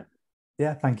 Yeah.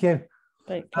 Yeah, thank you.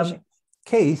 Great pleasure.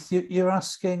 Keith, you're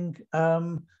asking,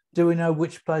 do we know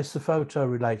which place the photo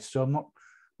relates to? I'm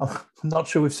not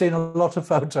sure. We've seen a lot of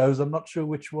photos. I'm not sure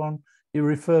which one you're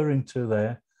referring to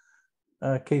there.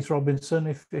 Keith Robinson,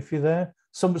 if you're there.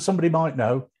 Somebody might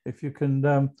know, if you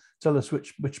can tell us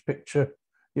which picture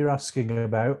you're asking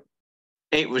about.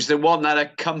 It was the one that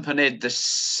accompanied the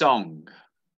song.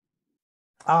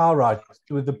 Ah, right,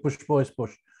 with the Push Boys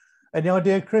Push. Any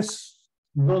idea, Chris?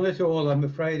 None at all, I'm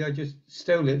afraid. I just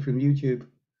stole it from YouTube.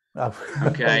 Oh.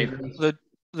 Okay.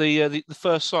 The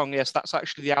first song, yes, that's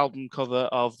actually the album cover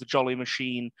of The Jolly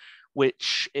Machine,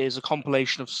 which is a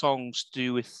compilation of songs to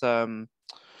do with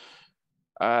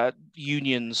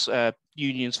unions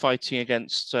fighting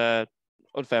against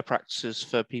unfair practices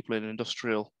for people in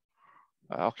industrial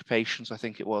occupations, I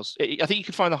think it was. I think you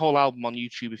can find the whole album on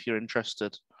YouTube if you're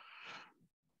interested.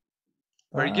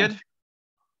 Very good.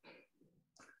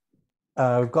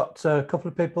 We've got a couple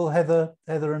of people, Heather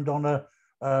and Donna,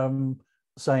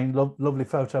 saying lovely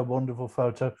photo, wonderful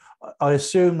photo. I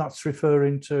assume that's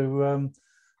referring to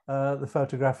the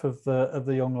photograph of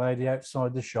the young lady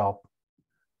outside the shop.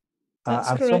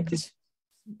 That's correct.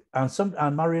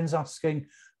 And Marion's asking,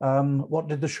 what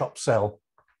did the shop sell?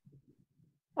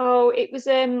 Oh, it was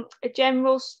a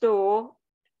general store,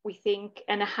 we think,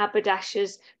 and a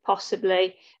haberdasher's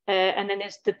possibly. And then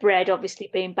there's the bread obviously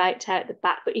being baked out the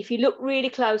back. But if you look really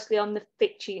closely on the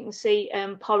picture, you can see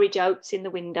porridge oats in the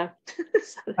window.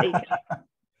 So there you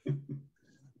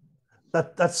go.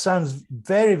 That sounds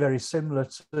very, very similar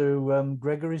to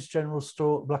Gregory's general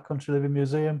store at Black Country Living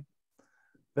Museum.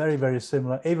 Very, very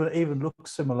similar. Even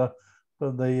looks similar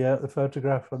from the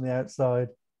photograph from the outside.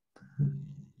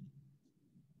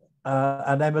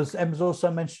 And Emma's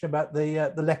also mentioned about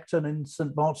the lectern in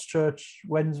St Mark's Church,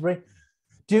 Wednesbury.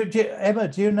 Emma,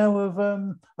 do you know of?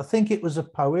 I think it was a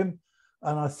poem,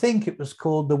 and I think it was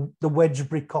called the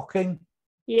Wedgesbury Cocking.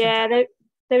 Yeah,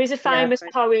 there is a famous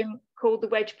poem called the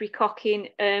Wedgesbury Cocking,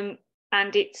 and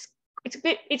it's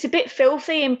it's a bit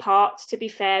filthy in parts, to be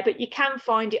fair, but you can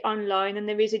find it online, and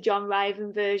there is a John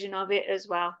Raven version of it as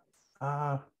well.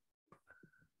 Ah,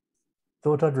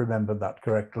 thought I'd remembered that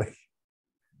correctly.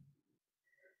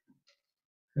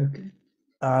 Okay.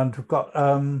 And we've got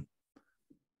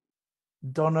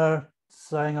Donna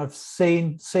saying, I've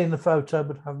seen the photo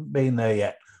but haven't been there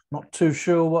yet. Not too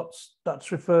sure what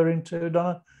that's referring to,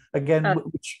 Donna. Again,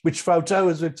 which photo,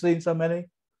 as we've seen so many?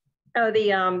 Oh,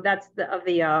 that's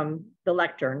the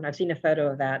lectern. I've seen a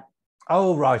photo of that.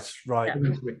 Oh, right.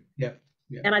 Yeah.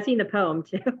 And I've seen the poem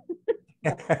too.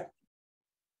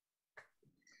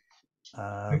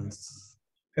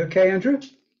 Okay, Andrew.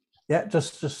 Yeah,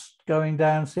 just going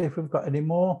down, see if we've got any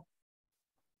more.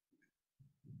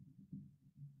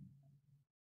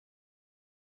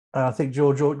 I think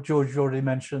George already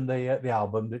mentioned the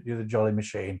album, the Jolly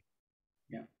Machine.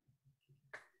 Yeah.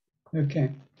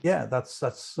 Okay. Yeah, that's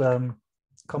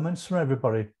comments from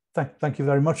everybody. Thank you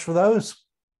very much for those.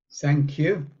 Thank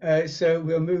you. So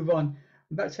we'll move on.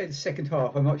 I'm about to say the second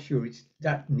half. I'm not sure it's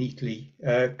that neatly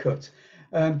cut.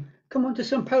 Come on to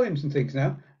some poems and things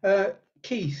now.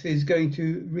 Keith is going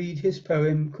to read his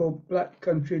poem called Black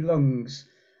Country Lungs.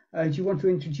 Do you want to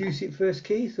introduce it first,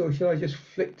 Keith, or shall I just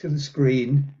flick to the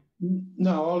screen?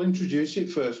 No, I'll introduce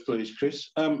it first, please, Chris.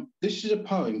 This is a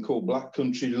poem called Black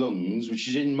Country Lungs, which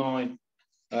is in my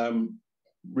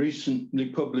recently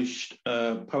published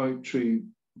poetry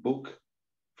book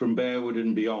from Bearwood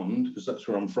and Beyond, because that's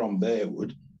where I'm from,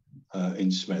 Bearwood, in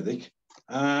Smethwick.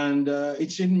 And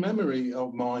it's in memory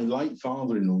of my late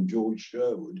father-in-law, George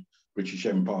Sherwood, British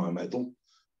Empire Medal,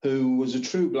 who was a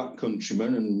true black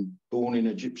countryman and born in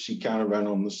a gypsy caravan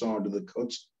on the side of the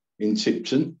cut in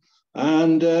Tipton.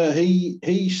 And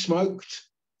he smoked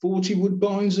 40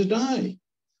 woodbines a day.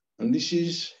 And this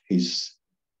is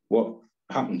what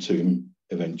happened to him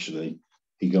eventually.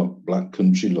 He got black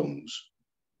country lungs.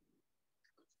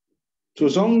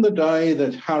 'Twas on the day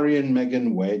that Harry and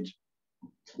Meghan wed,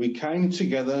 we came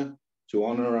together to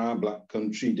honour our black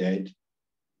country dead.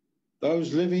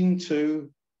 Those living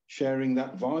too, sharing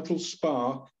that vital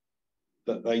spark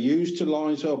that they used to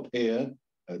light up here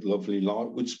at lovely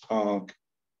Lightwoods Park.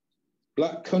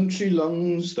 Black country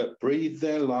lungs that breathed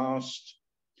their last,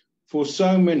 for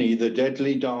so many the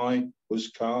deadly die was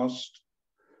cast,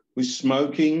 with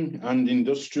smoking and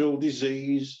industrial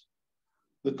disease,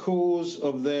 the cause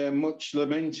of their much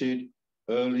lamented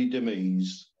early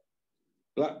demise.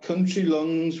 Black country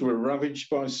lungs were ravaged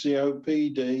by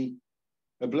COPD,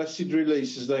 a blessed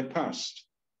release as they passed,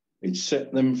 it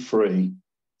set them free.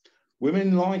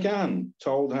 Women like Anne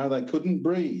told how they couldn't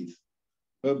breathe,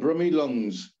 her brummy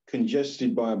lungs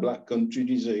congested by a black country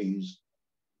disease.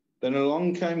 Then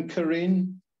along came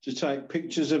Corinne to take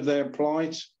pictures of their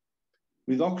plight,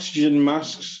 with oxygen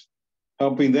masks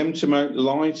helping them to make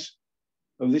light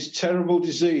of this terrible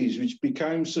disease which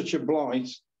became such a blight.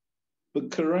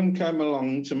 But Corinne came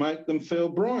along to make them feel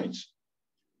bright.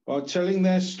 By telling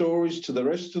their stories to the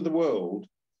rest of the world,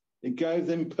 it gave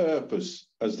them purpose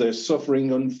as their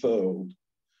suffering unfurled.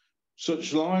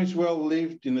 Such lives well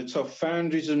lived in the tough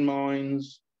foundries and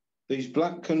mines, these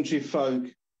black country folk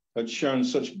had shown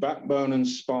such backbone and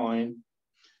spine.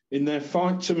 In their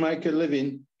fight to make a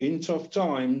living in tough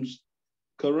times,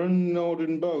 Corinne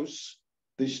Nordenbos,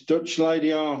 this Dutch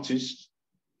lady artist,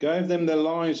 gave them their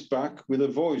lives back with a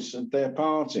voice at their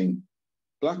parting.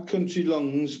 Black country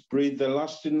lungs breathe their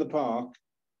last in the park.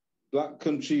 Black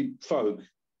country folk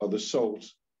are the salt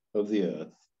of the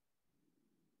earth.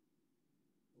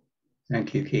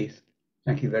 Thank you, Keith.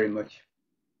 Thank you very much.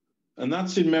 And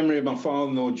that's in memory of my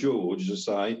father-in-law, George, as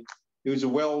I say. He was a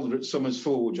welder at Summers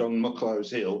Forge on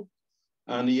Mucklow's Hill,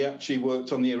 and he actually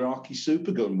worked on the Iraqi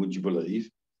supergun, would you believe?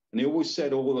 And he always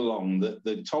said all along that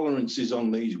the tolerances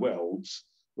on these welds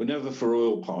were never for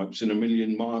oil pipes in a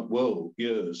million world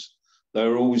years. They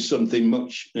were always something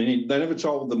much, and they never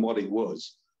told them what it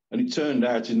was. And it turned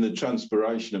out in the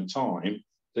transpiration of time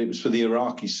that it was for the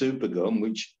Iraqi supergun,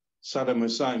 which Saddam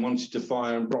Hussein wanted to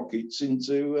fire rockets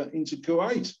into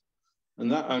Kuwait.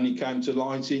 And that only came to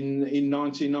light in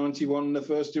 1991, the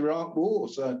first Iraq War.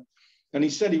 So, and he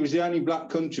said he was the only black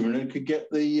countryman who could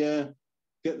get the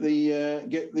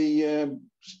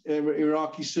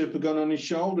Iraqi supergun on his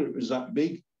shoulder. It was that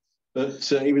big. But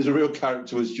he was a real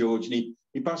character, was George. And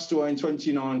he passed away in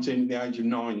 2019 at the age of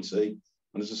 90.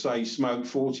 And as I say, he smoked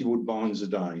 40 woodbines a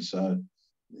day. So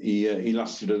he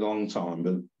lasted a long time.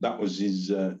 But that was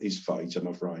his fate, I'm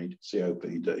afraid,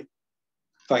 COPD.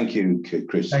 Thank you,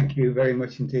 Chris. Thank you very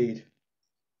much indeed.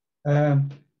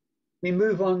 We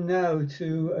move on now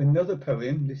to another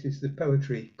poem. This is the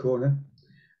poetry corner.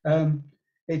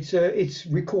 It's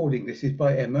recording. This is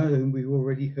by Emma, whom we've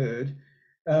already heard.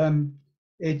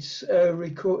 It's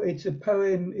a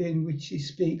poem in which she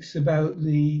speaks about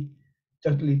the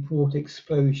Dudley Port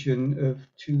explosion of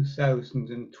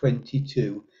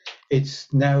 2022.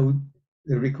 It's now,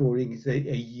 the recording is a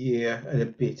year and a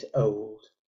bit old.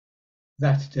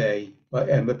 That Day by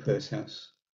Emma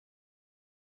Pursehouse.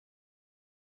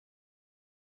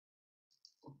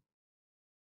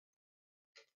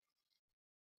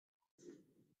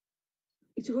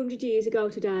 It's 100 years ago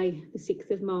today, the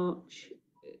 6th of March,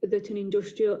 that an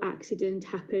industrial accident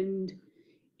happened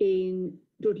in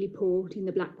Dudley Port in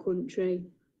the Black Country,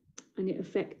 and it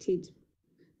affected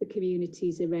the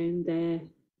communities around there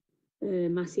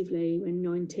massively, when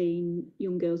 19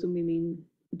 young girls and women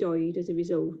died as a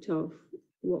result of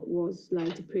what was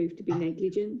later proved to be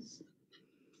negligence.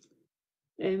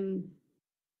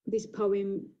 This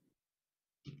poem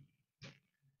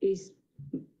is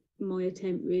my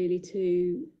attempt really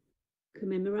to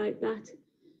commemorate that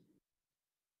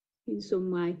in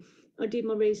some way. I did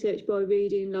my research by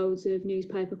reading loads of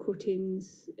newspaper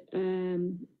cuttings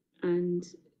and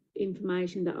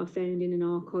information that I found in an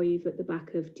archive at the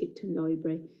back of Tipton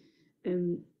Library.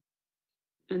 And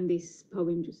this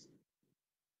poem just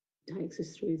takes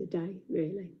us through the day,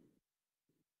 really.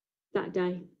 That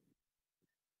day,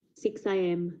 6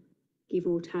 a.m, give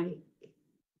or take.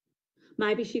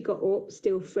 Maybe she got up,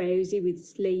 still frowsy with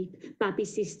sleep, Babby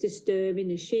sister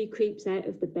stirring as she creeps out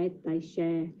of the bed they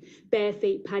share, bare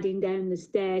feet padding down the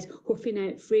stairs, huffing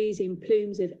out freezing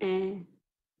plumes of air,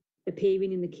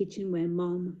 appearing in the kitchen where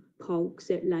Mom pokes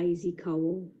at lazy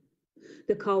coal.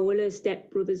 The coal her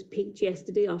stepbrothers picked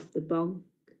yesterday off the bunk.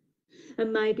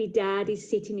 And maybe Dad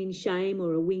is sitting in shame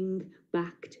or a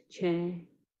wing-backed chair,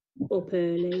 up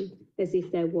early, as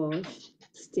if there was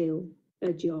still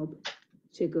a job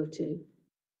to go to.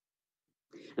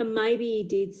 And maybe he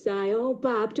did say, "Oh,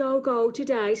 Bab, don't go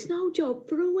today, it's no job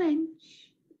for a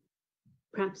wench."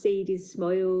 Perhaps Edith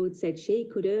smiled, said she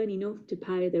could earn enough to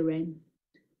pay the rent.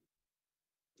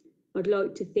 I'd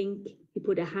like to think he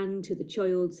put a hand to the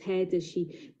child's head as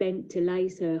she bent to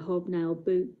lace her hobnail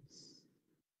boots.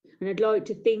 And I'd like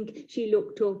to think she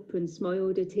looked up and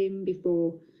smiled at him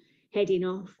before heading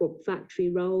off up Factory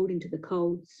Road into the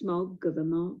cold smog of a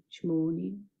March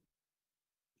morning.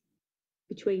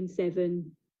 Between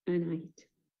 7 and 8.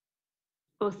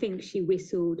 I think she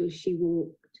whistled as she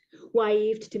walked,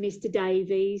 waved to Mr.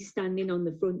 Davies standing on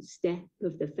the front step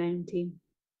of the fountain.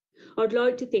 I'd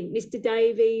like to think Mr.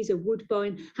 Davies, a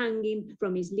woodbine hanging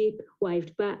from his lip,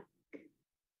 waved back.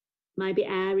 Maybe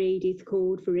our Edith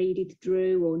called for Edith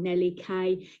Drew or Nellie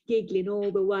Kay, giggling all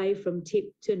the way from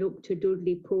Tipton up to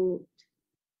Dudley Port,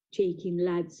 cheeking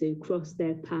lads who crossed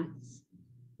their paths.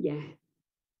 Yeah,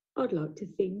 I'd like to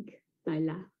think they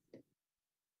laughed.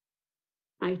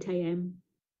 8 a.m.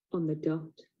 on the dot.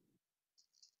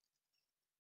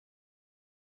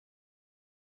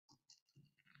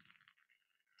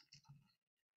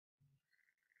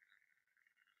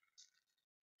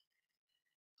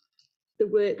 The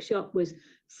workshop was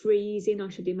freezing, I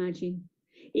should imagine,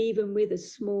 even with a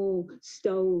small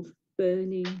stove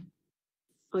burning.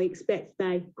 I expect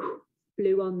they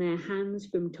blew on their hands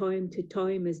from time to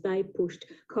time as they pushed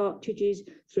cartridges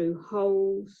through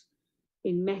holes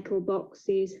in metal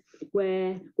boxes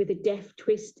where, with a deft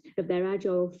twist of their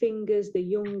agile fingers, the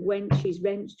young wenches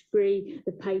wrenched free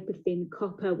the paper-thin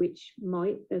copper, which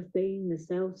might have been the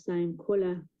self-same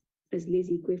colour as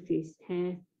Lizzie Griffith's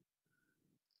hair.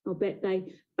 I'll bet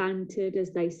they bantered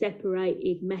as they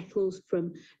separated metals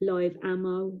from live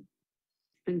ammo,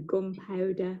 and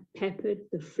gunpowder peppered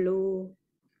the floor,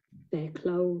 their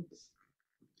clothes.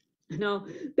 And I'll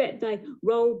bet they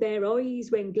rolled their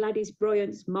eyes when Gladys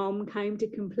Bryant's mom came to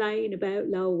complain about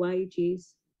low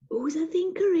wages. Who's a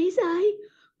thinker is, eh?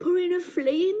 Pouring a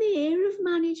flea in the ear of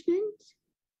management.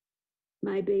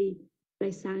 Maybe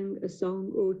they sang a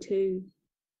song or two,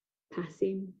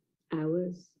 passing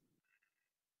hours.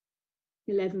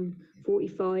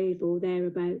 11:45 or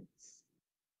thereabouts.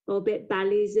 I'll bet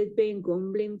Bally's had been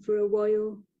grumbling for a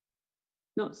while,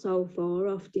 not so far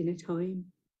off dinner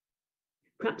time.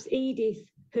 Perhaps Edith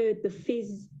heard the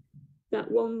fizz that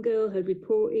one girl had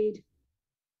reported.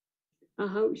 I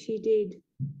hope she did,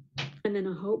 and then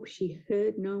I hope she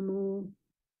heard no more.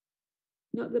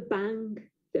 Not the bang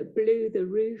that blew the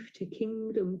roof to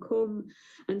kingdom come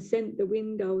and sent the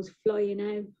windows flying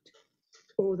out,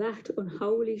 or that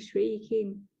unholy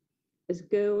shrieking as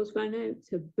girls ran out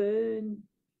to burn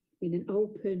in an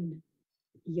open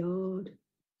yard.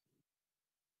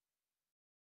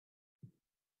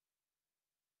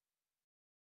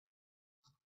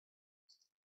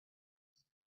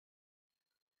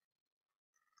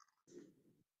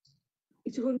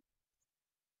 It's 100.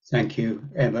 Thank you,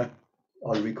 Emma,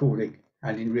 on recording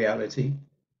and in reality.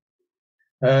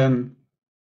 I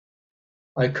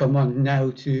come on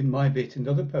now to my bit,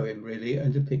 another poem really,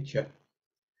 and a picture.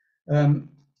 That's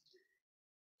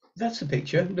a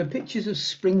picture. The picture's of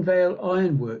Springvale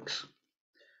Ironworks.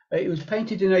 It was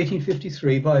painted in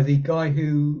 1853 by the guy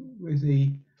who, with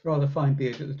the rather fine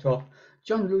beard at the top,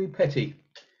 John Louis Petty.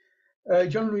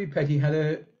 John Louis Petty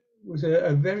was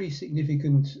a very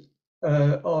significant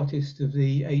artist of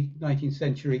the 19th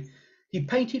century. He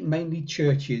painted mainly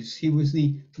churches. He was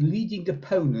the leading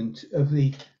opponent of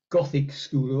the Gothic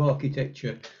school of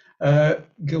architecture.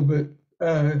 Gilbert,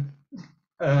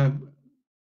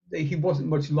 he wasn't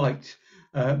much liked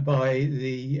by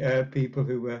the people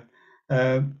who were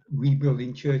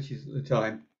rebuilding churches at the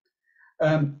time.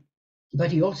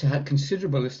 But he also had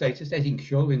considerable estates at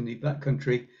Ettingshall in the Black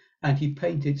Country, and he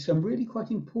painted some really quite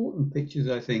important pictures,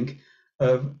 I think,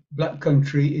 of Black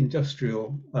Country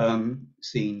industrial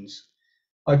scenes.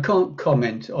 I can't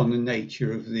comment on the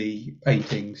nature of the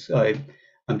paintings.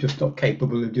 I'm just not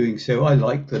capable of doing so. I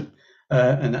like them,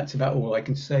 and that's about all I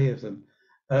can say of them.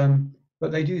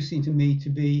 But they do seem to me to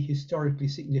be historically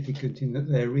significant in that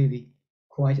they're really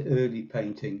quite early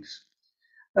paintings.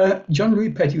 John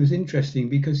Louis Petty was interesting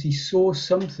because he saw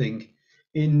something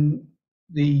in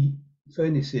the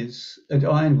furnaces and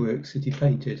ironworks that he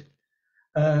painted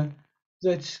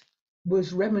that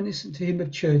was reminiscent to him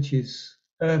of churches,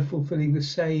 fulfilling the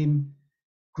same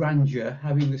grandeur,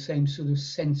 having the same sort of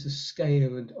sense of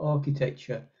scale and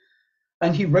architecture.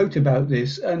 And he wrote about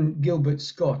this, and Gilbert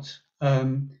Scott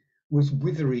was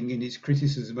withering in his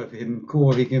criticism of him,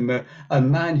 calling him a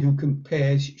man who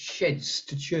compares sheds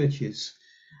to churches.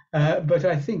 But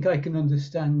I think I can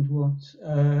understand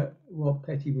what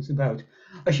Petty was about.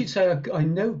 I should say I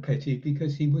know Petty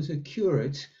because he was a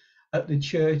curate at the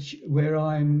church where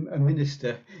I'm a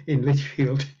minister in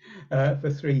Lichfield for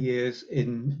 3 years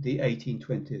in the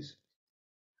 1820s.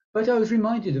 But I was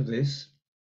reminded of this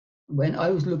when I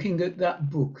was looking at that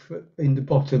book in the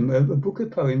bottom, a book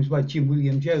of poems by Jim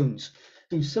William Jones,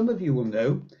 who some of you will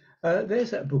know.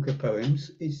 There's that book of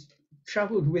poems. It's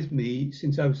travelled with me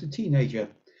since I was a teenager.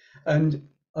 And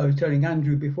I was telling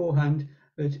Andrew beforehand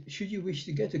that should you wish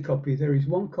to get a copy, there is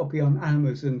one copy on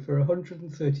Amazon for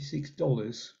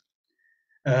 $136.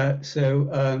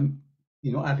 So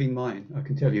you're not having mine, I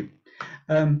can tell you.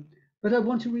 But I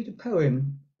want to read a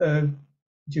poem of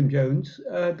Jim Jones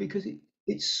because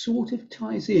it sort of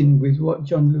ties in with what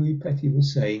John Louis Petty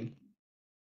was saying.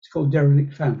 It's called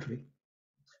Derelict Foundry.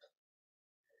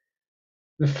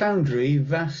 The foundry,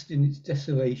 vast in its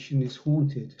desolation, is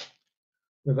haunted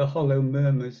with the hollow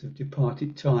murmurs of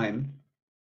departed time.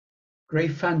 Grey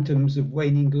phantoms of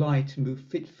waning light move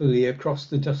fitfully across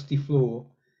the dusty floor.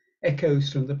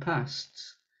 Echoes from the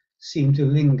past seem to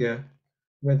linger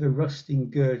where the rusting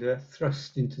girder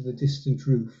thrust into the distant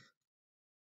roof.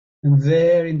 And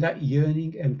there, in that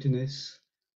yearning emptiness,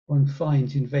 one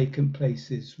finds in vacant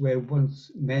places where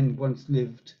men once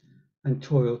lived and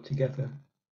toiled together.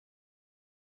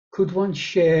 Could one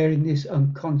share in this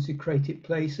unconsecrated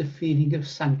place a feeling of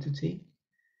sanctity,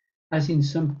 as in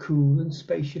some cool and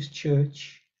spacious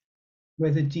church,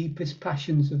 where the deepest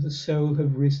passions of the soul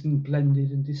have risen,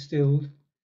 blended and distilled?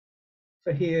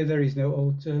 For here there is no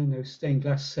altar, no stained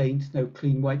glass saint, no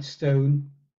clean white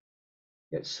stone,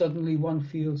 yet suddenly one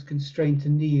feels constrained to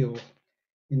kneel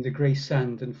in the grey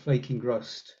sand and flaking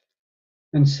rust,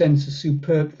 and sense a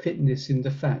superb fitness in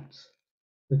the fact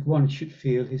that one should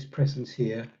feel his presence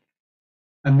here,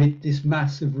 amid this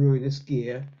mass of ruinous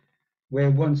gear, where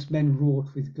once men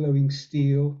wrought with glowing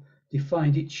steel,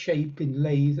 defined its shape in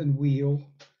lathe and wheel,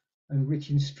 and rich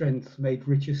in strength made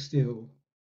richer still,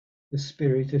 the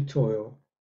spirit of toil,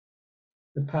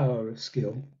 the power of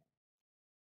skill.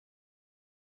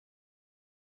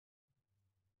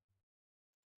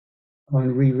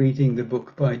 On rereading the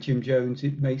book by Jim Jones,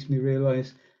 it makes me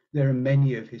realise there are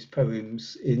many of his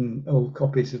poems in old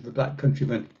copies of the Black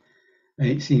Countryman, and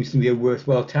it seems to me a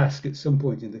worthwhile task at some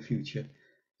point in the future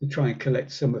to try and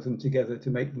collect some of them together to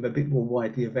make them a bit more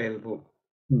widely available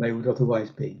than they would otherwise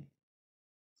be.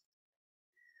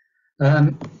 Now,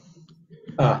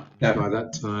 by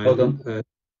that time, hold on.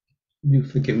 You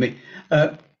forgive me.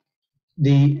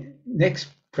 The next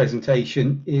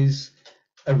presentation is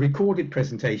a recorded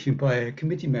presentation by a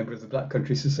committee member of the Black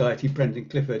Country Society, Brendan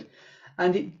Clifford,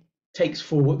 and it takes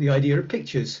forward the idea of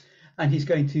pictures. And he's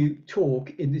going to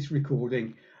talk in this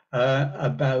recording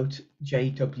about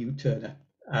J.W. Turner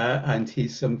and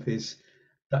some of his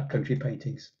Black Country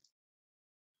paintings.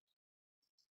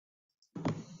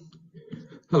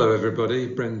 Hello, everybody.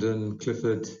 Brendan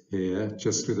Clifford here,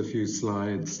 just with a few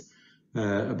slides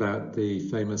about the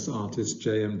famous artist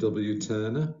J.M.W.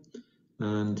 Turner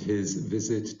and his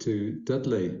visit to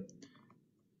Dudley,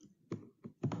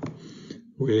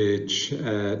 which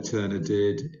Turner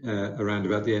did around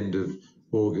about the end of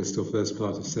August or first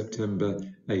part of September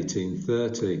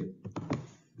 1830.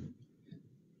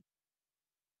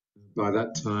 By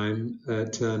that time,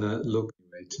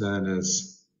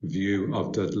 Turner's view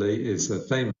of Dudley is a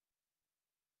famous.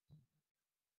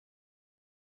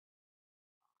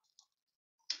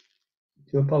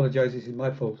 To apologise, this is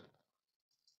my fault.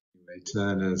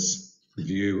 Turner's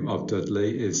view of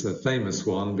Dudley is a famous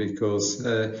one because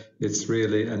it's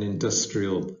really an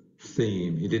industrial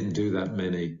theme. He didn't do that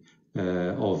many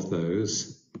of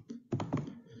those,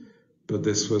 but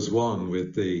this was one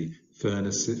with the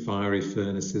fiery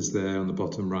furnaces there on the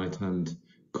bottom right-hand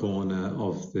corner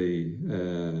of the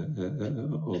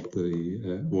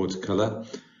watercolour,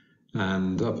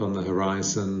 and up on the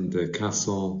horizon the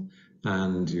castle,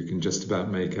 and you can just about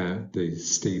make out the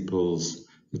steeples,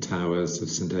 the towers of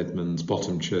St Edmund's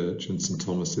Bottom Church and St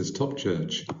Thomas's Top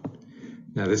Church.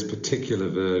 Now, this particular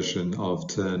version of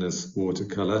Turner's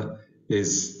watercolour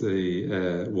is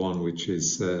the one which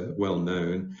is well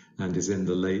known and is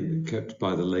kept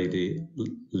by the Lady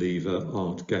Lever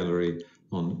Art Gallery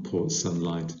on Port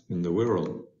Sunlight in the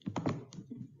Wirral.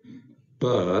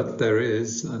 But there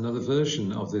is another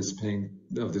version of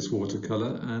this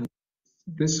watercolour, and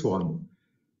this one.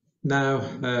 Now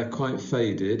quite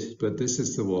faded, but this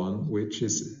is the one which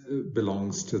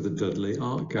belongs to the Dudley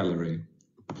Art Gallery.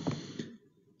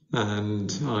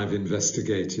 And I've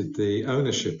investigated the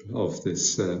ownership of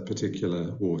this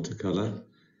particular watercolour.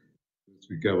 As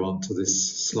we go on to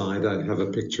this slide, I have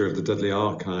a picture of the Dudley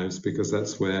Archives because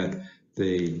that's where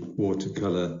the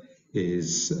watercolour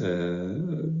is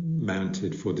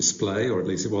mounted for display, or at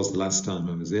least it was the last time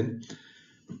I was in.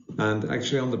 And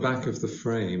actually on the back of the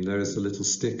frame there is a little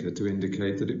sticker to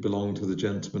indicate that it belonged to the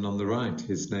gentleman on the right.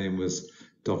 His name was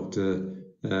Dr.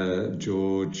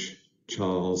 George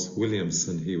Charles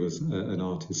Williamson. He was an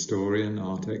art historian,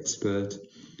 art expert,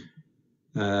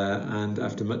 and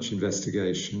after much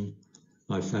investigation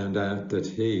I found out that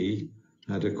he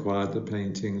had acquired the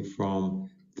painting from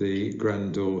the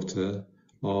granddaughter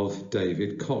of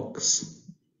David Cox.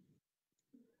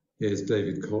 Here's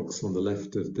David Cox on the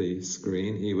left of the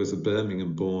screen. He was a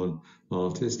Birmingham-born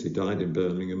artist. He died in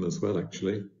Birmingham as well,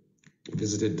 actually.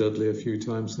 Visited Dudley a few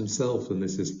times himself, and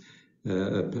this is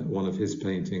one of his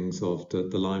paintings of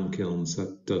the lime kilns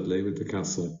at Dudley with the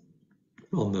castle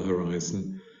on the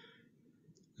horizon.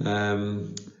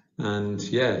 And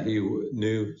yeah, he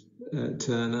knew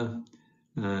Turner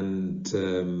and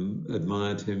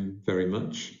admired him very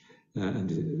much.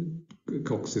 And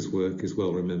Cox's work is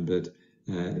well remembered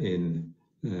in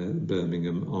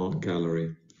Birmingham Art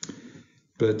Gallery.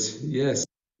 But yes,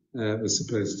 was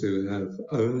supposed to have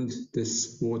owned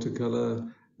this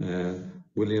watercolour.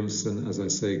 Williamson, as I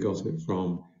say, got it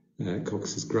from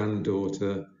Cox's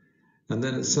granddaughter, and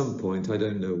then at some point, I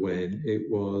don't know when, it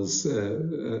was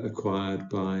acquired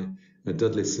by a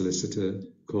Dudley solicitor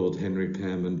called Henry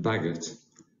Pearman Bagot,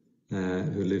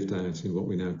 who lived out in what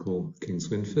we now call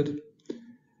Kingswinford.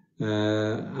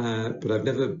 But I've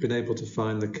never been able to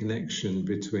find the connection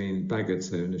between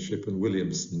Bagot's ownership and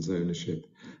Williamson's ownership.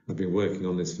 I've been working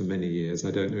on this for many years.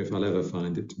 I don't know if I'll ever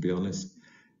find it, to be honest.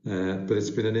 But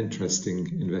it's been an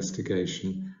interesting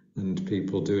investigation, and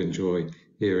people do enjoy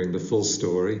hearing the full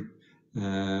story,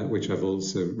 which I've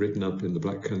also written up in the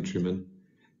Black Countryman,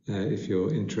 if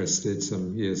you're interested,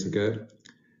 some years ago.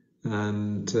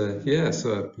 And yeah,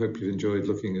 so I hope you've enjoyed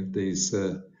looking at these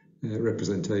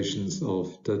representations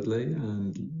of Dudley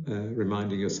and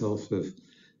reminding yourself of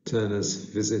Turner's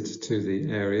visit to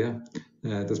the area.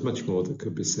 There's much more that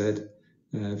could be said.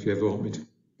 If you ever want me to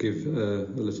give a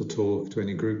little talk to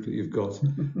any group that you've got,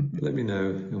 let me know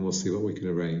and we'll see what we can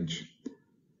arrange.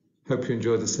 Hope you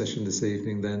enjoyed the session this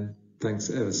evening then.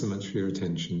 Thanks ever so much for your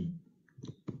attention.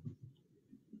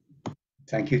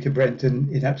 Thank you to Brenton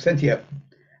in absentia.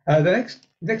 The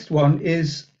next one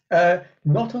is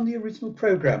not on the original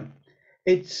programme.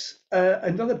 It's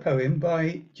another poem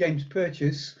by James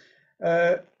Purchase.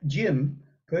 Jim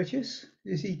Purchase,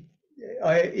 is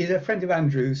a friend of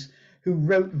Andrew's, who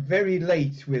wrote very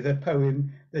late with a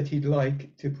poem that he'd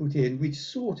like to put in, which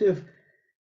sort of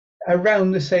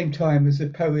around the same time as the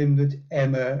poem that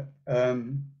Emma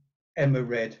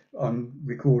read on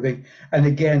recording. And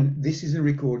again, this is a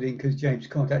recording because James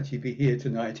can't actually be here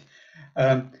tonight.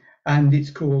 And it's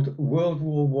called World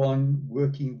War I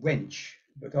Working Wench.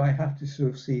 But I have to sort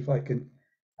of see if I can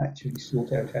actually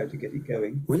sort out how to get it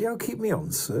going. Will you keep me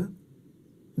on, sir?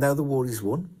 Now the war is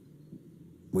won?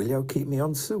 Will you keep me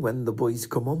on, sir, when the boys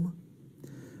come home?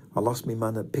 I lost me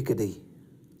man at Picardy.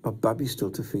 I've babby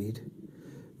still to feed.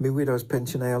 Me widow's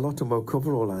pension a lot and will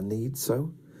cover all our needs,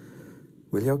 so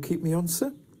will you keep me on,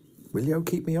 sir? Will you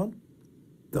keep me on?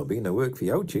 There'll be no work for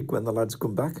you, chick, when the lads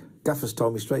come back. Gaffer's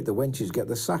told me straight the wenches get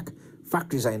the sack.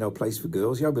 Factories ain't no place for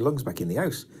girls. Yo belongs back in the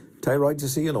house. Tay right to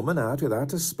see an and out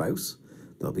without a spouse.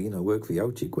 There'll be no work for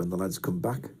you, chick, when the lads come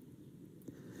back.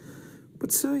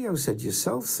 But sir, you said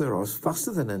yourself, sir, I was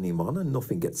faster than any man and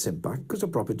nothing gets sent back because a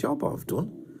proper job I've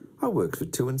done. I works for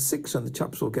 2 and 6 and the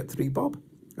chaps will get 3 bob.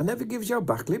 I never gives you a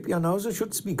backlip, your nose or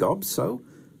shuts me gob, so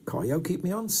can't you keep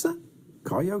me on, sir?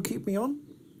 Can't you keep me on?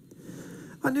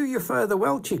 I knew your father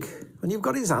well, chick, and you've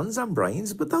got his hands and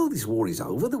brains, but though this war is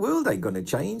over, the world ain't going to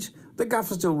change. The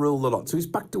gaffer still rule the lot, so it's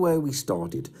back to where we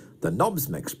started. The knobs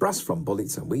makes brass from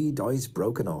bullets and we dies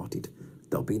broken-hearted.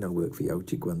 There'll be no work for you,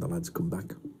 chick, when the lads come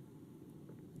back.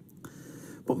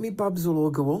 But me babs will all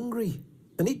go hungry,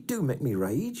 and it do make me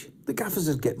rage. The gaffers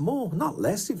would get more, not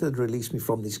less, if they'd release me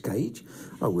from this cage.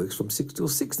 I works from 6 till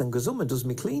 6, then goes and does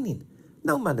me cleaning.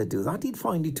 No man would do that, he'd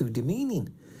find it too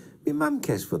demeaning. Me mam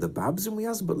cares for the babs, and we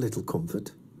has but little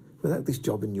comfort. Without this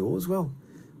job and yours, well,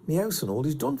 me house and all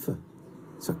is done for.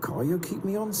 So can't you keep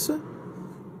me on, sir?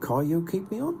 Can't you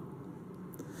keep me on?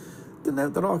 The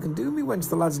note that I can do, me wench,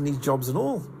 the lads need jobs and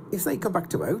all. If they come back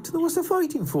to out, then what's they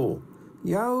fighting for?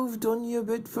 You've done your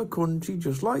bit for country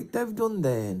just like they've done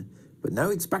then. But now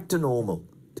it's back to normal,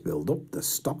 to build up the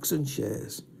stocks and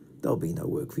shares. There'll be no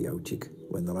work for you, chick,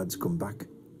 when the lads come back.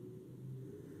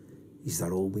 Is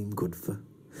that all we'm good for?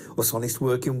 Us honest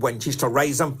working wenches to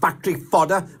raise them factory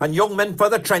fodder and young men for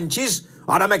the trenches?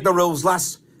 I don't make the rules,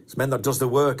 lass. It's men that does the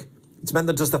work. It's men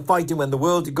that does the fighting when the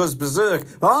world goes berserk.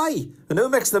 Aye, and who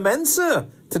makes the men, sir,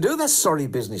 to do their sorry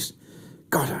business?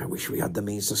 God, I wish we had the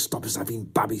means to stop us having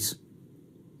babbies.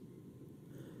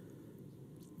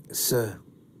 Sir,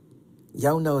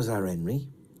 you knows our Henry.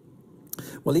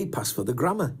 Well, he passed for the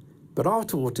grammar, but I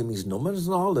taught him his numbers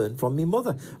and I learned from me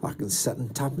mother. I can set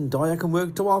and tap and die, I can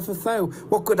work to half a thou.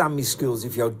 What good are me skills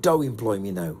if you do employ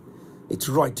me now? It's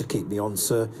right to keep me on,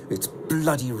 sir. It's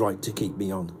bloody right to keep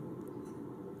me on.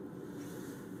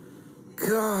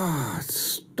 God,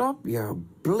 stop your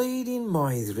bleeding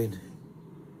mithering.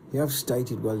 You have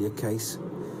stated well your case.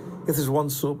 If there's one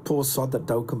poor sod that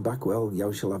don't come back, well,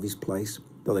 yo shall have his place.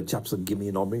 Though the chaps will give me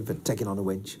an honour for taking on a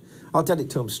wench. I'll tell it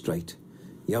to him straight.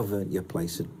 You've earned your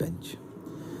place at bench.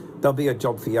 There'll be a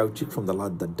job for you, chick, from the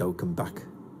lad that don't come back.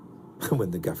 And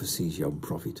when the gaffer sees you on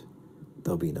profit,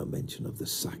 there'll be no mention of the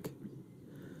sack.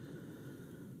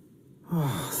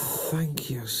 Oh, thank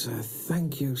you, sir.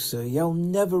 Thank you, sir. You'll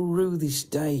never rue this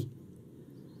day.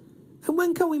 And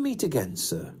when can we meet again,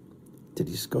 sir, to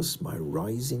discuss my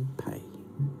rise in pay?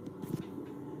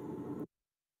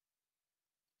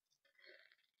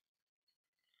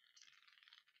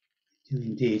 Do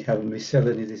indeed have a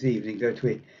Miscellany this evening, don't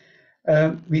we?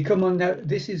 We come on now.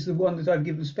 This is the one that I've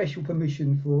given special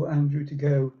permission for Andrew to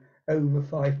go over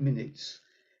 5 minutes.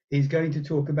 He's going to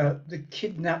talk about the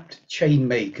kidnapped chain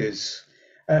makers.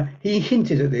 He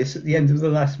hinted at this at the end of the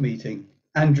last meeting.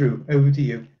 Andrew, over to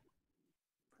you.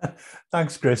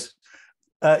 Thanks, Chris.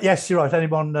 Yes, you're right.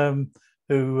 Anyone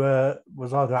who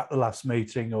was either at the last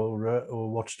meeting or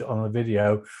watched it on the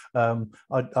video,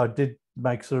 I did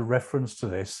make sort of reference to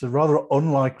this. A rather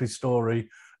unlikely story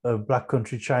of Black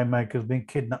Country chain makers being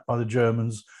kidnapped by the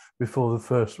Germans before the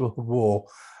First World War.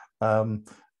 And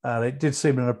it did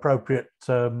seem an appropriate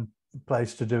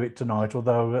place to do it tonight,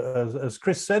 although, as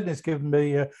Chris said, it's given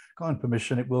me kind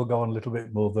permission, it will go on a little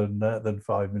bit more than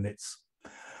 5 minutes.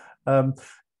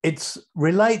 It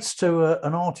relates to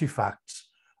an artifact,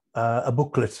 a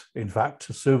booklet, in fact,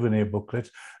 a souvenir booklet.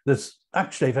 That's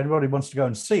actually, if anybody wants to go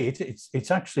and see it,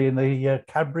 it's actually in the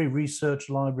Cadbury Research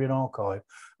Library and Archive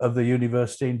of the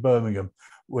University in Birmingham,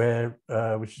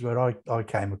 which is where I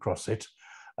came across it.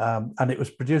 And it was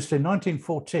produced in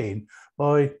 1914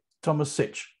 by Thomas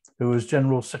Sitch, who was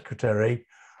General Secretary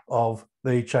of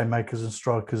the Chainmakers and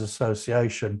Strikers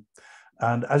Association.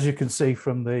 And as you can see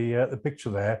from the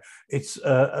picture there, it's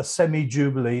a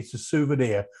semi-jubilee, it's a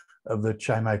souvenir of the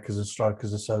Chainmakers and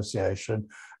Strikers Association,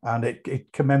 and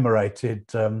it commemorated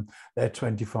their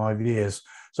 25 years.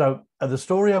 So the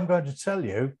story I'm going to tell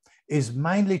you is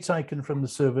mainly taken from the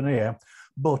souvenir,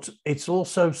 but it's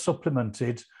also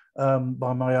supplemented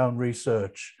by my own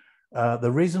research.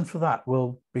 The reason for that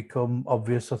will become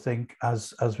obvious, I think,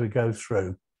 as we go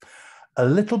through. A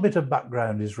little bit of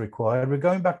background is required. We're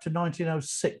going back to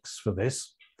 1906 for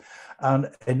this. And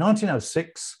in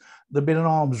 1906, there'd been an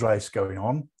arms race going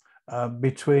on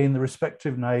between the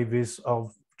respective navies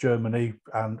of Germany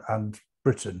and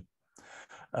Britain.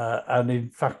 And in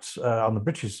fact, on the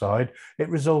British side, it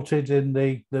resulted in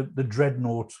the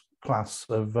dreadnought class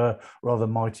of rather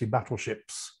mighty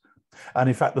battleships. And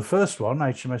in fact, the first one,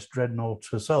 HMS Dreadnought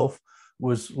herself,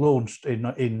 was launched in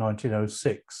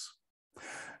 1906.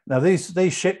 Now,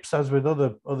 these ships, as with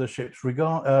other ships,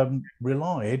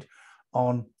 relied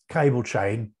on cable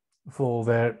chain for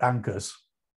their anchors.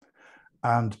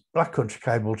 And Black Country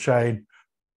cable chain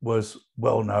was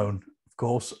well known, of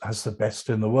course, as the best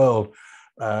in the world.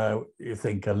 You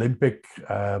think Olympic,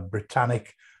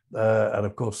 Britannic, and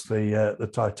of course the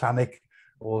Titanic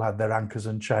all had their anchors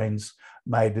and chains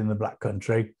made in the Black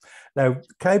Country. Now,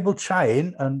 cable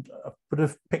chain, and I put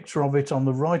a picture of it on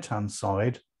the right-hand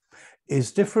side,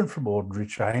 is different from ordinary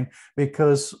chain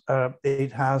because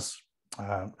it has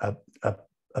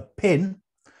a pin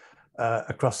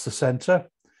across the centre,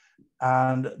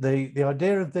 and the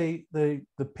idea of the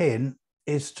pin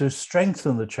is to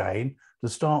strengthen the chain to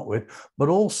start with, but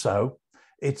also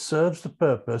it serves the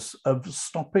purpose of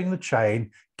stopping the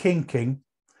chain kinking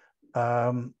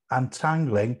and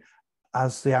tangling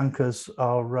as the anchors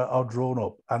are drawn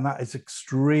up, and that is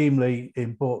extremely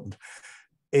important.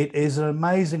 It is an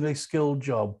amazingly skilled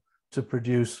job to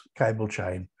produce cable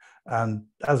chain, and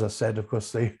as I said, of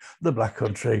course, the Black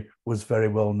Country was very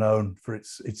well known for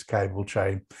its cable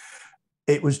chain.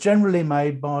 It was generally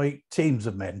made by teams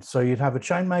of men, so you'd have a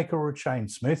chainmaker or a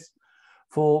chainsmith.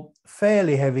 For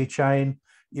fairly heavy chain,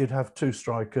 you'd have 2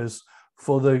 strikers.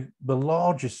 For the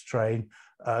largest chain,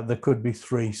 there could be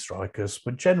 3 strikers,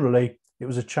 but generally it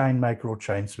was a chainmaker or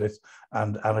chainsmith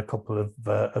and a couple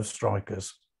of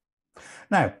strikers.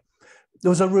 Now, there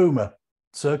was a rumour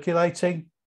circulating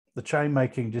the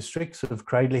chain-making districts of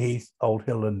Cradley Heath, Old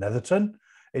Hill and Netherton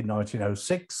in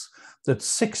 1906 that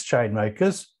 6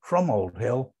 chainmakers from Old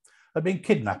Hill had been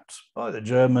kidnapped by the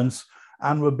Germans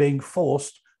and were being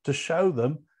forced to show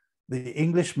them the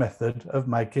English method of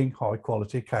making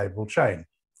high-quality cable chain.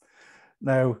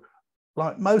 Now,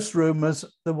 like most rumours,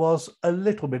 there was a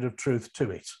little bit of truth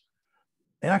to it.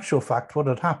 In actual fact, what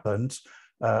had happened,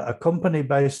 a company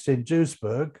based in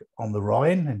Duisburg on the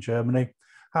Rhine in Germany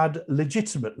had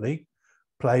legitimately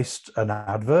placed an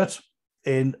advert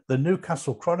in the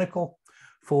Newcastle Chronicle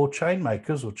for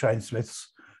chainmakers or chainsmiths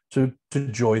to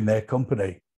join their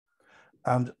company.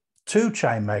 And 2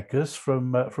 chainmakers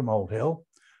from Old Hill,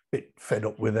 a bit fed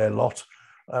up with their lot,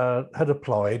 had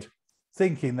applied,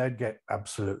 thinking they'd get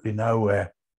absolutely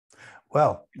nowhere.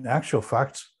 Well, in actual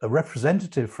fact, a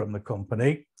representative from the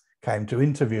company came to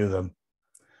interview them.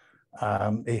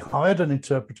 He hired an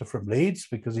interpreter from Leeds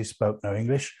because he spoke no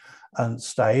English and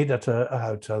stayed at a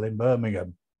hotel in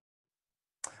Birmingham.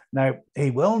 Now,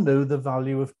 he well knew the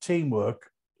value of teamwork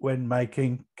when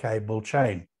making cable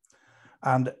chain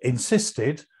and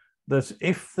insisted that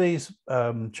if these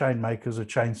chain makers or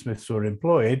chainsmiths were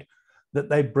employed, that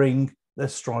they bring their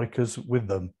strikers with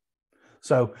them.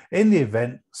 So in the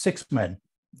event, 6 men,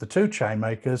 the 2 chain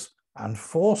makers and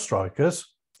 4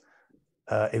 strikers,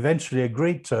 eventually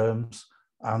agreed terms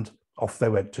and off they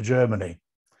went to Germany.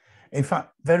 In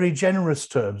fact, very generous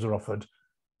terms are offered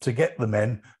to get the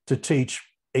men to teach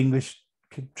English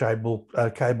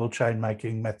cable chain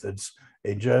making methods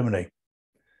in Germany.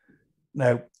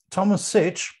 Now, Thomas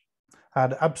Sitch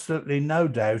had absolutely no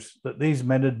doubt that these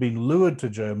men had been lured to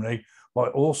Germany by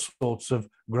all sorts of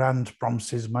grand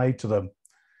promises made to them.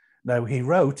 Now, he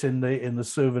wrote in the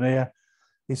souvenir,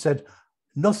 he said,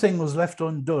 "Nothing was left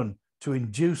undone to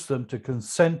induce them to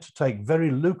consent to take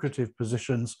very lucrative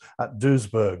positions at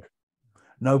Duisburg.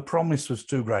 No promise was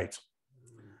too great.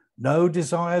 No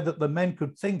desire that the men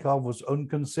could think of was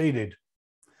unconceded.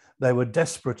 They were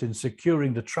desperate in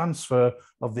securing the transfer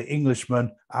of the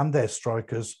Englishmen and their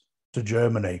strikers to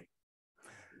Germany."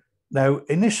 Now,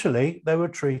 initially, they were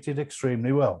treated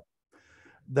extremely well.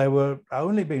 They were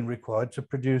only being required to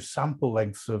produce sample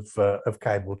lengths of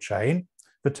cable chain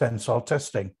for tensile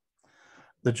testing.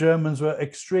 The Germans were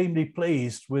extremely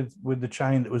pleased with the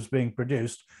chain that was being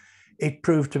produced. It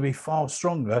proved to be far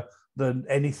stronger than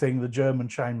anything the German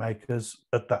chain makers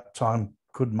at that time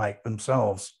could make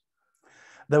themselves.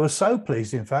 They were so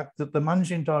pleased, in fact, that the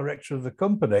managing director of the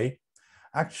company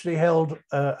actually held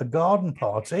a garden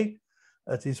party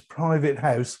at his private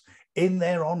house in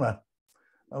their honour.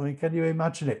 I mean, can you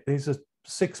imagine it? These are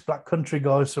 6 Black Country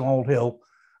guys from Old Hill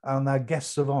and they're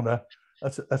guests of honour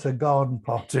at a garden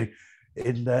party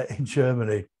in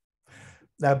Germany.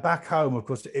 Now, back home, of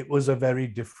course, it was a very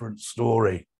different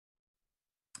story.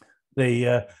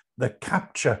 The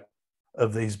capture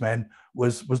of these men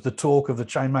was the talk of the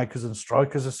Chainmakers and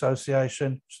Strikers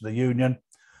Association, which is the union,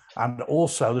 and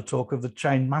also the talk of the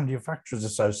Chain Manufacturers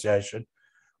Association,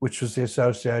 which was the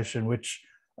association which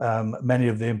many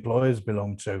of the employers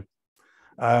belonged to.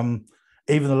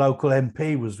 Even the local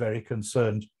MP was very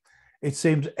concerned. It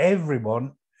seems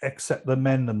everyone except the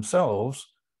men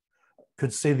themselves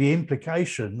could see the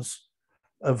implications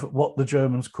of what the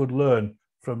Germans could learn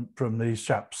from these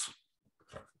chaps.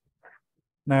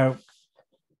 Now,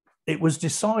 it was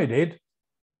decided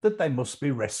that they must be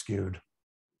rescued.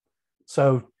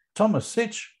 So Thomas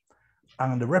Sitch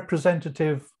and a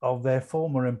representative of their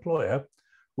former employer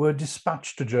were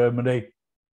dispatched to Germany,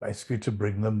 basically to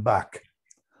bring them back.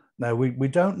 Now, we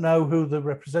don't know who the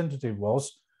representative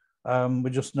was. We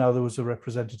just know there was a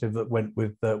representative that went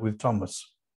with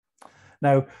Thomas.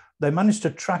 Now, they managed to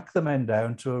track the men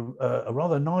down to a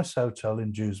rather nice hotel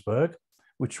in Duisburg,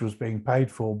 which was being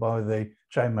paid for by the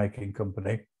chainmaking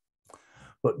company.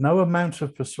 But no amount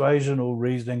of persuasion or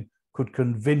reasoning could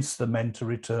convince the men to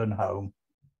return home.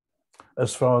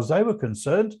 As far as they were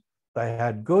concerned, they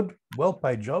had good,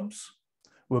 well-paid jobs,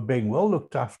 were being well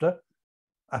looked after,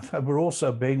 and were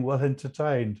also being well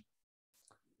entertained.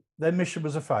 Their mission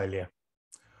was a failure,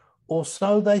 or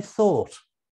so they thought,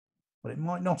 but it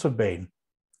might not have been,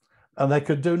 and they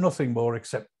could do nothing more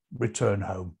except return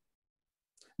home.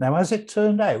 Now, as it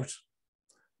turned out,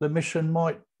 the mission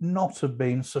might not have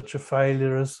been such a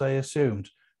failure as they assumed,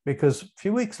 because a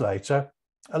few weeks later,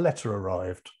 a letter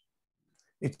arrived.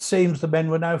 It seems the men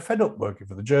were now fed up working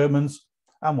for the Germans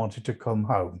and wanted to come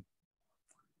home.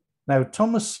 Now,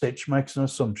 Thomas Sitch makes an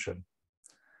assumption.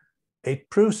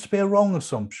 It proves to be a wrong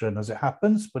assumption as it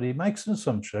happens, but he makes an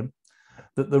assumption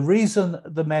that the reason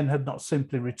the men had not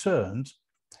simply returned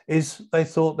is they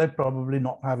thought they'd probably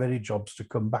not have any jobs to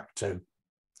come back to.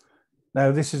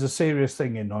 Now, this is a serious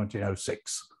thing in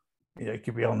 1906. You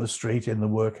could be on the street, in the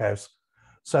workhouse.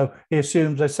 So he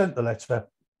assumes they sent the letter,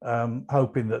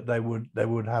 hoping that they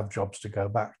would have jobs to go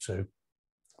back to.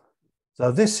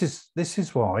 So this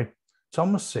is why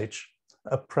Thomas Sitch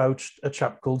approached a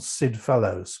chap called Sid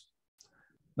Fellows.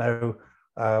 Now,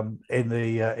 in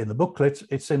the booklet,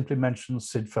 it simply mentions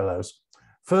Sid Fellows.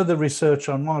 Further research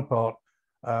on my part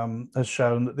has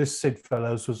shown that this Sid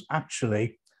Fellows was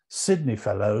actually Sidney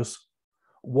Fellows,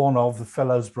 one of the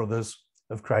Fellows brothers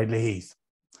of Cradley Heath.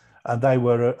 And they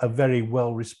were a very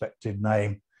well-respected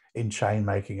name in chain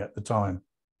making at the time.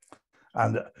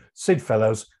 And Sid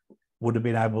Fellows would have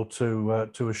been able to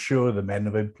assure the men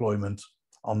of employment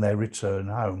on their return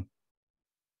home.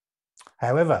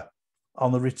 However,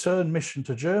 on the return mission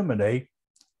to Germany,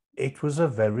 it was a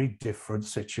very different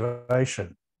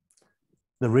situation.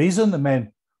 The reason the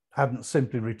men hadn't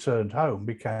simply returned home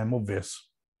became obvious.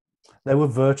 They were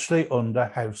virtually under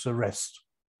house arrest,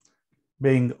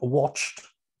 being watched,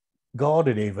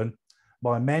 guarded even,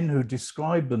 by men who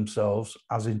described themselves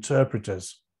as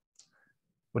interpreters.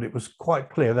 But it was quite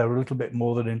clear they were a little bit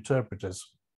more than interpreters.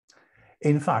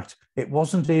 In fact, it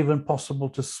wasn't even possible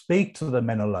to speak to the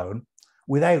men alone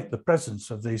without the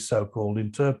presence of these so-called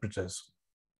interpreters.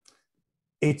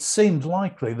 It seemed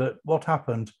likely that what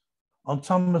happened on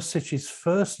Thomas Sitch's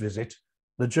first visit,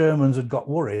 the Germans had got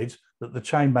worried that the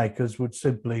chainmakers would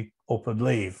simply up and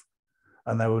leave,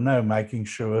 and they were now making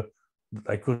sure that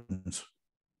they couldn't.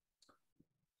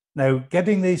 Now,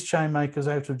 getting these chainmakers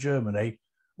out of Germany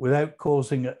without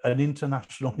causing an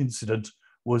international incident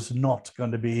was not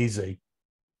going to be easy.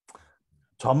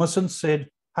 Thomas and Sid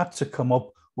had to come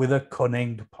up with a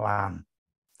cunning plan.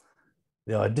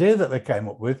 The idea that they came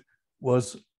up with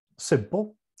was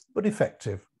simple but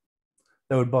effective.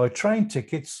 They would buy train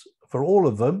tickets for all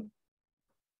of them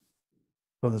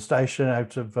from the station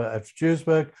out of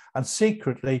Duisburg and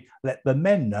secretly let the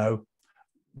men know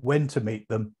when to meet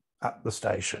them at the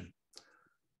station.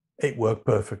 It worked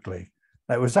perfectly.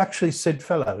 Now, it was actually Sid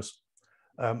Fellows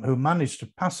who managed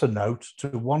to pass a note to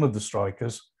one of the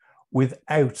strikers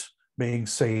without being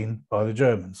seen by the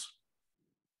Germans.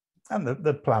 And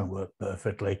the plan worked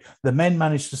perfectly. The men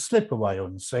managed to slip away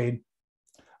unseen.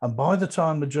 And by the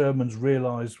time the Germans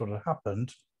realized what had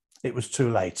happened, it was too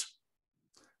late.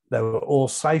 They were all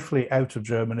safely out of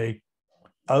Germany,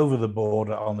 over the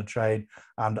border on the train,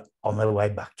 and on their way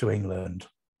back to England.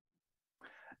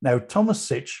 Now, Thomas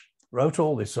Sitch wrote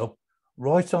all this up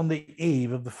right on the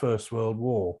eve of the First World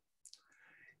War.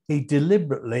 He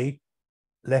deliberately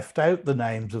left out the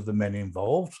names of the men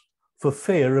involved for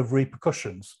fear of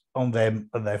repercussions on them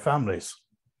and their families.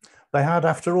 They had,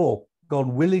 after all,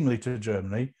 gone willingly to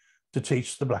Germany to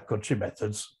teach the Black Country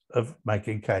methods of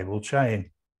making cable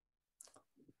chain.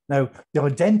 Now, the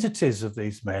identities of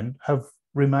these men have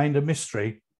remained a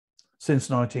mystery since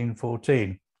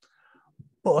 1914,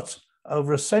 but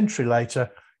over a century later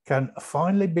can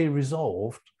finally be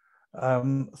resolved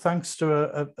thanks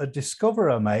to a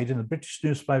discovery made in the British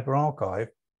Newspaper Archive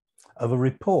of a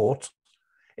report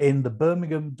in the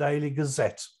Birmingham Daily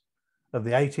Gazette of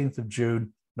the 18th of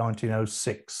June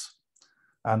 1906.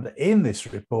 And in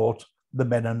this report, the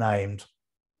men are named.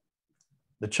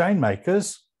 The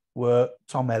chainmakers were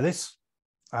Tom Ellis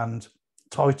and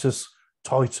Titus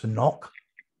Tighternock,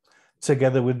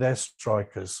 together with their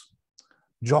strikers,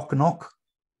 Jock Knock,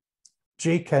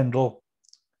 G. Kendall,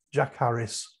 Jack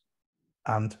Harris,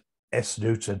 and S.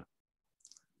 Newton.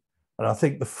 And I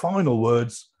think the final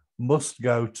words must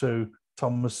go to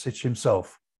Thomas Sitch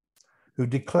himself, who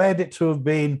declared it to have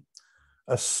been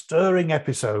a stirring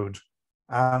episode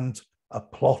and a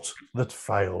plot that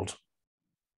failed.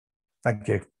 Thank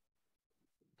you.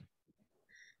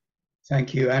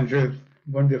 Thank you, Andrew.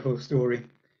 Wonderful story.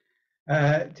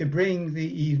 To bring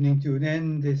the evening to an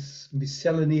end, this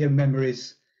miscellany of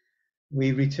memories,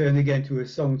 we return again to a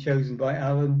song chosen by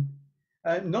Alan.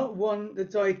 Not one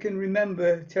that I can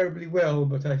remember terribly well,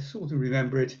 but I sort of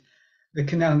remember it. The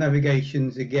Canal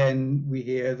Navigations, again, we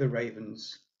hear the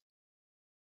Ravens.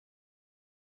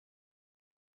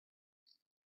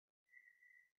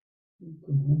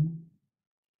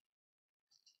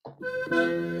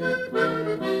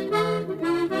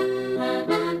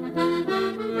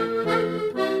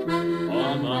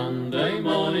 On Monday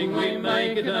morning we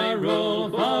make it a rule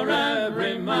for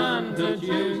every man to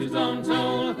choose his own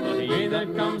tool. But he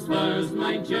that comes first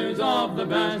may choose of the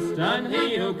best, and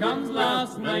he who comes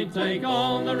last may take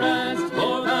all the rest.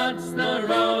 For that's the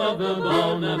rule of the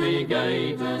bold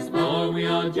navigators, for we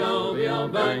are jovial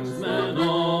banksmen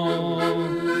all.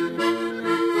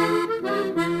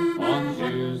 On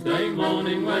Tuesday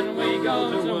morning when we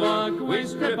go to work, we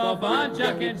strip off our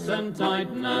jackets and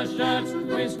tighten our shirts.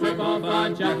 We strip off our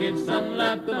jackets and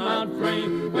let them out free.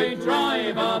 We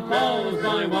drive our poles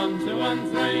by 1, 2 and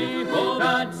 3. For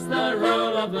that's the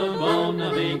rule of the bold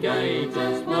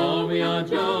navigators, for we are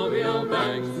jovial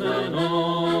banksmen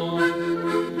all.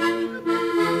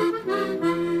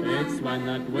 It's when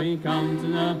that we come to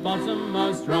the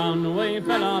bottommost round, we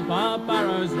fill up our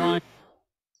barrows right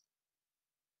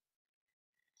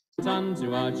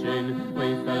unto our chin.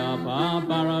 We fill up our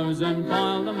barrows and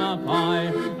pile them up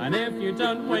high, and if you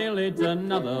don't wheel it,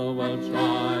 another will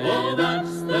try. Oh,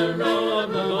 that's the rule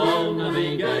of the bold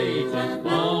navigators,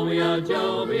 for we are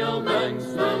jovial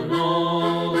banksmen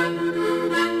all.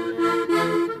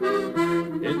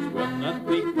 It's when that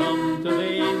we come to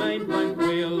the main plank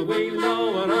wheel, we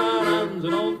lower our hands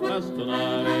and hold fast on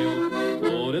our heel.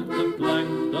 For if the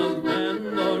plank does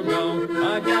bend or go,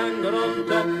 a ganger on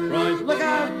top cries, look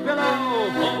out below!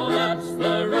 For that's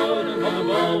the road of the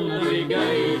bold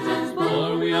navigators,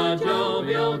 for we are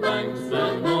jovial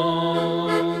banksmen all.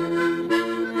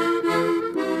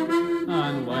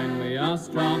 And when we are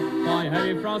struck by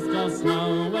heavy frost or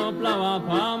snow, we'll blow up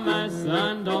our mess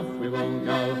and off we will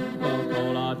go. We'll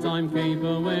call our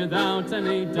timekeeper without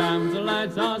any dam to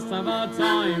let us have our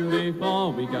time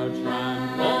before we go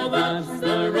tramp. For that's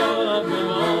the rule of the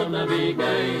bold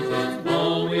navigators,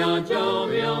 for we are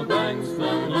jovial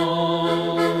banksmen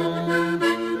all.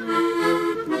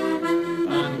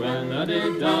 And when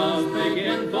it does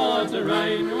begin for to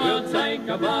rain, we'll take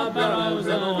up our barrows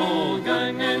and all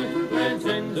gang in. It's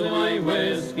into a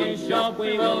whiskey shop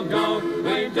we will go.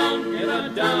 We don't give a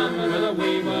damn whether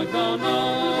we work or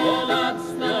not. Oh,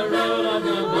 that's the rule of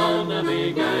the bold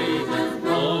navigators,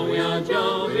 for we are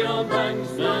jovial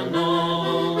banksmen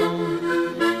all.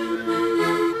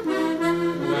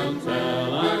 We'll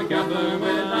tell our gaffer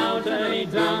without any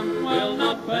damn, we'll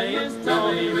not pay his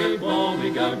tolley before we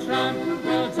go tramp.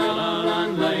 We'll tell our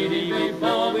landlady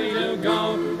before we do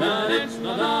go that it's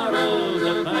not our rules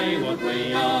that pay what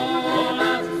we are. Oh,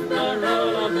 that's the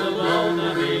rule of the bold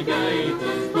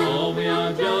navigators, for we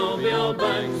are jovial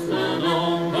banksmen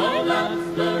all. Oh,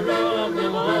 that's the rule of the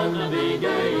bold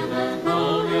navigators,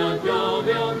 for we are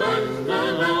jovial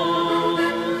banksmen all.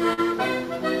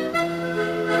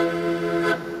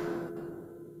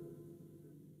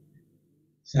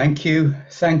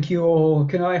 Thank you all.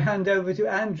 Can I hand over to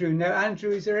Andrew? Now,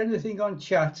 Andrew, is there anything on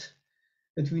chat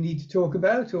that we need to talk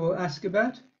about or ask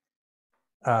about?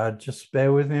 Just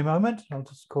bear with me a moment. I'll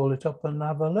just call it up and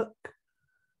have a look.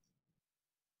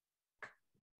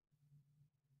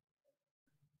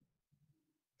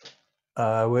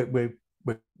 We're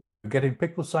getting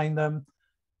people saying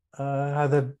how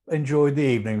they've enjoyed the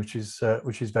evening, which is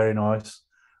very nice.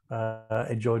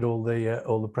 Enjoyed all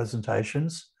the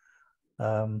presentations.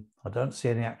 I don't see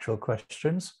any actual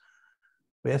questions.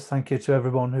 But yes, thank you to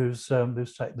everyone who's taken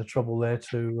the trouble there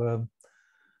to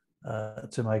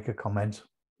make a comment.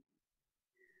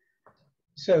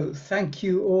 So thank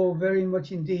you all very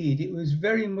much indeed. It was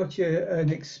very much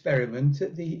an experiment.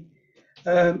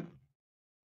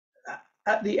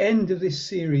 at the end of this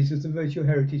series of the Virtual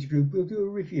Heritage Group, we'll do a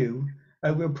review.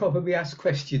 We'll probably ask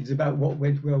questions about what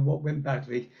went well, what went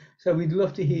badly. So we'd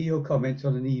love to hear your comments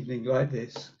on an evening like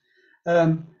this.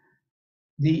 The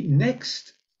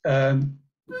next, oh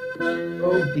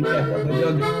dear, what have I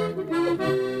done?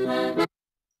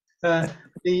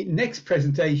 The next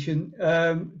presentation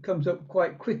comes up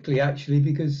quite quickly, actually,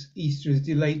 because Easter has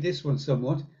delayed this one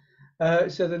somewhat.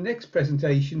 So the next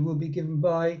presentation will be given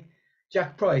by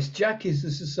Jack Price. Jack is the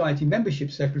Society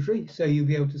Membership Secretary, so you'll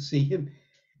be able to see him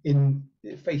in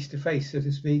face-to-face, so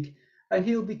to speak. And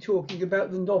he'll be talking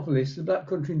about the novelist, the Black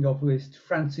Country novelist,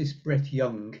 Francis Brett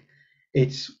Young.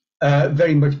 It's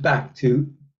very much back to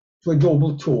a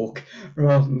normal talk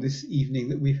rather than this evening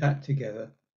that we've had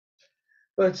together.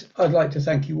 But I'd like to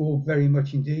thank you all very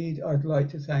much indeed. I'd like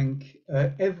to thank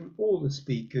all the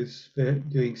speakers for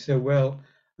doing so well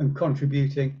and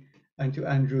contributing, and to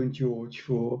Andrew and George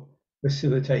for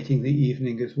facilitating the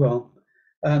evening as well.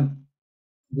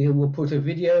 We will put a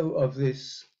video of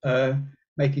this,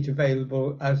 make it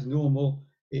available as normal.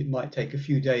 It might take a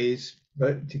few days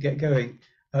to get going,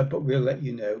 but we'll let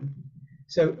you know.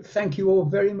 So thank you all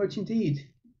very much indeed,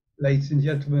 ladies and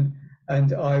gentlemen,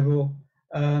 and I will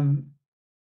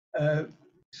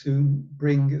soon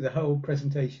bring the whole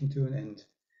presentation to an end.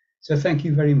 So thank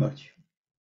you very much.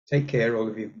 Take care, all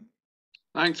of you.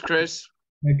 Thanks, Chris.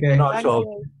 Okay. Good night,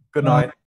 all. Good night.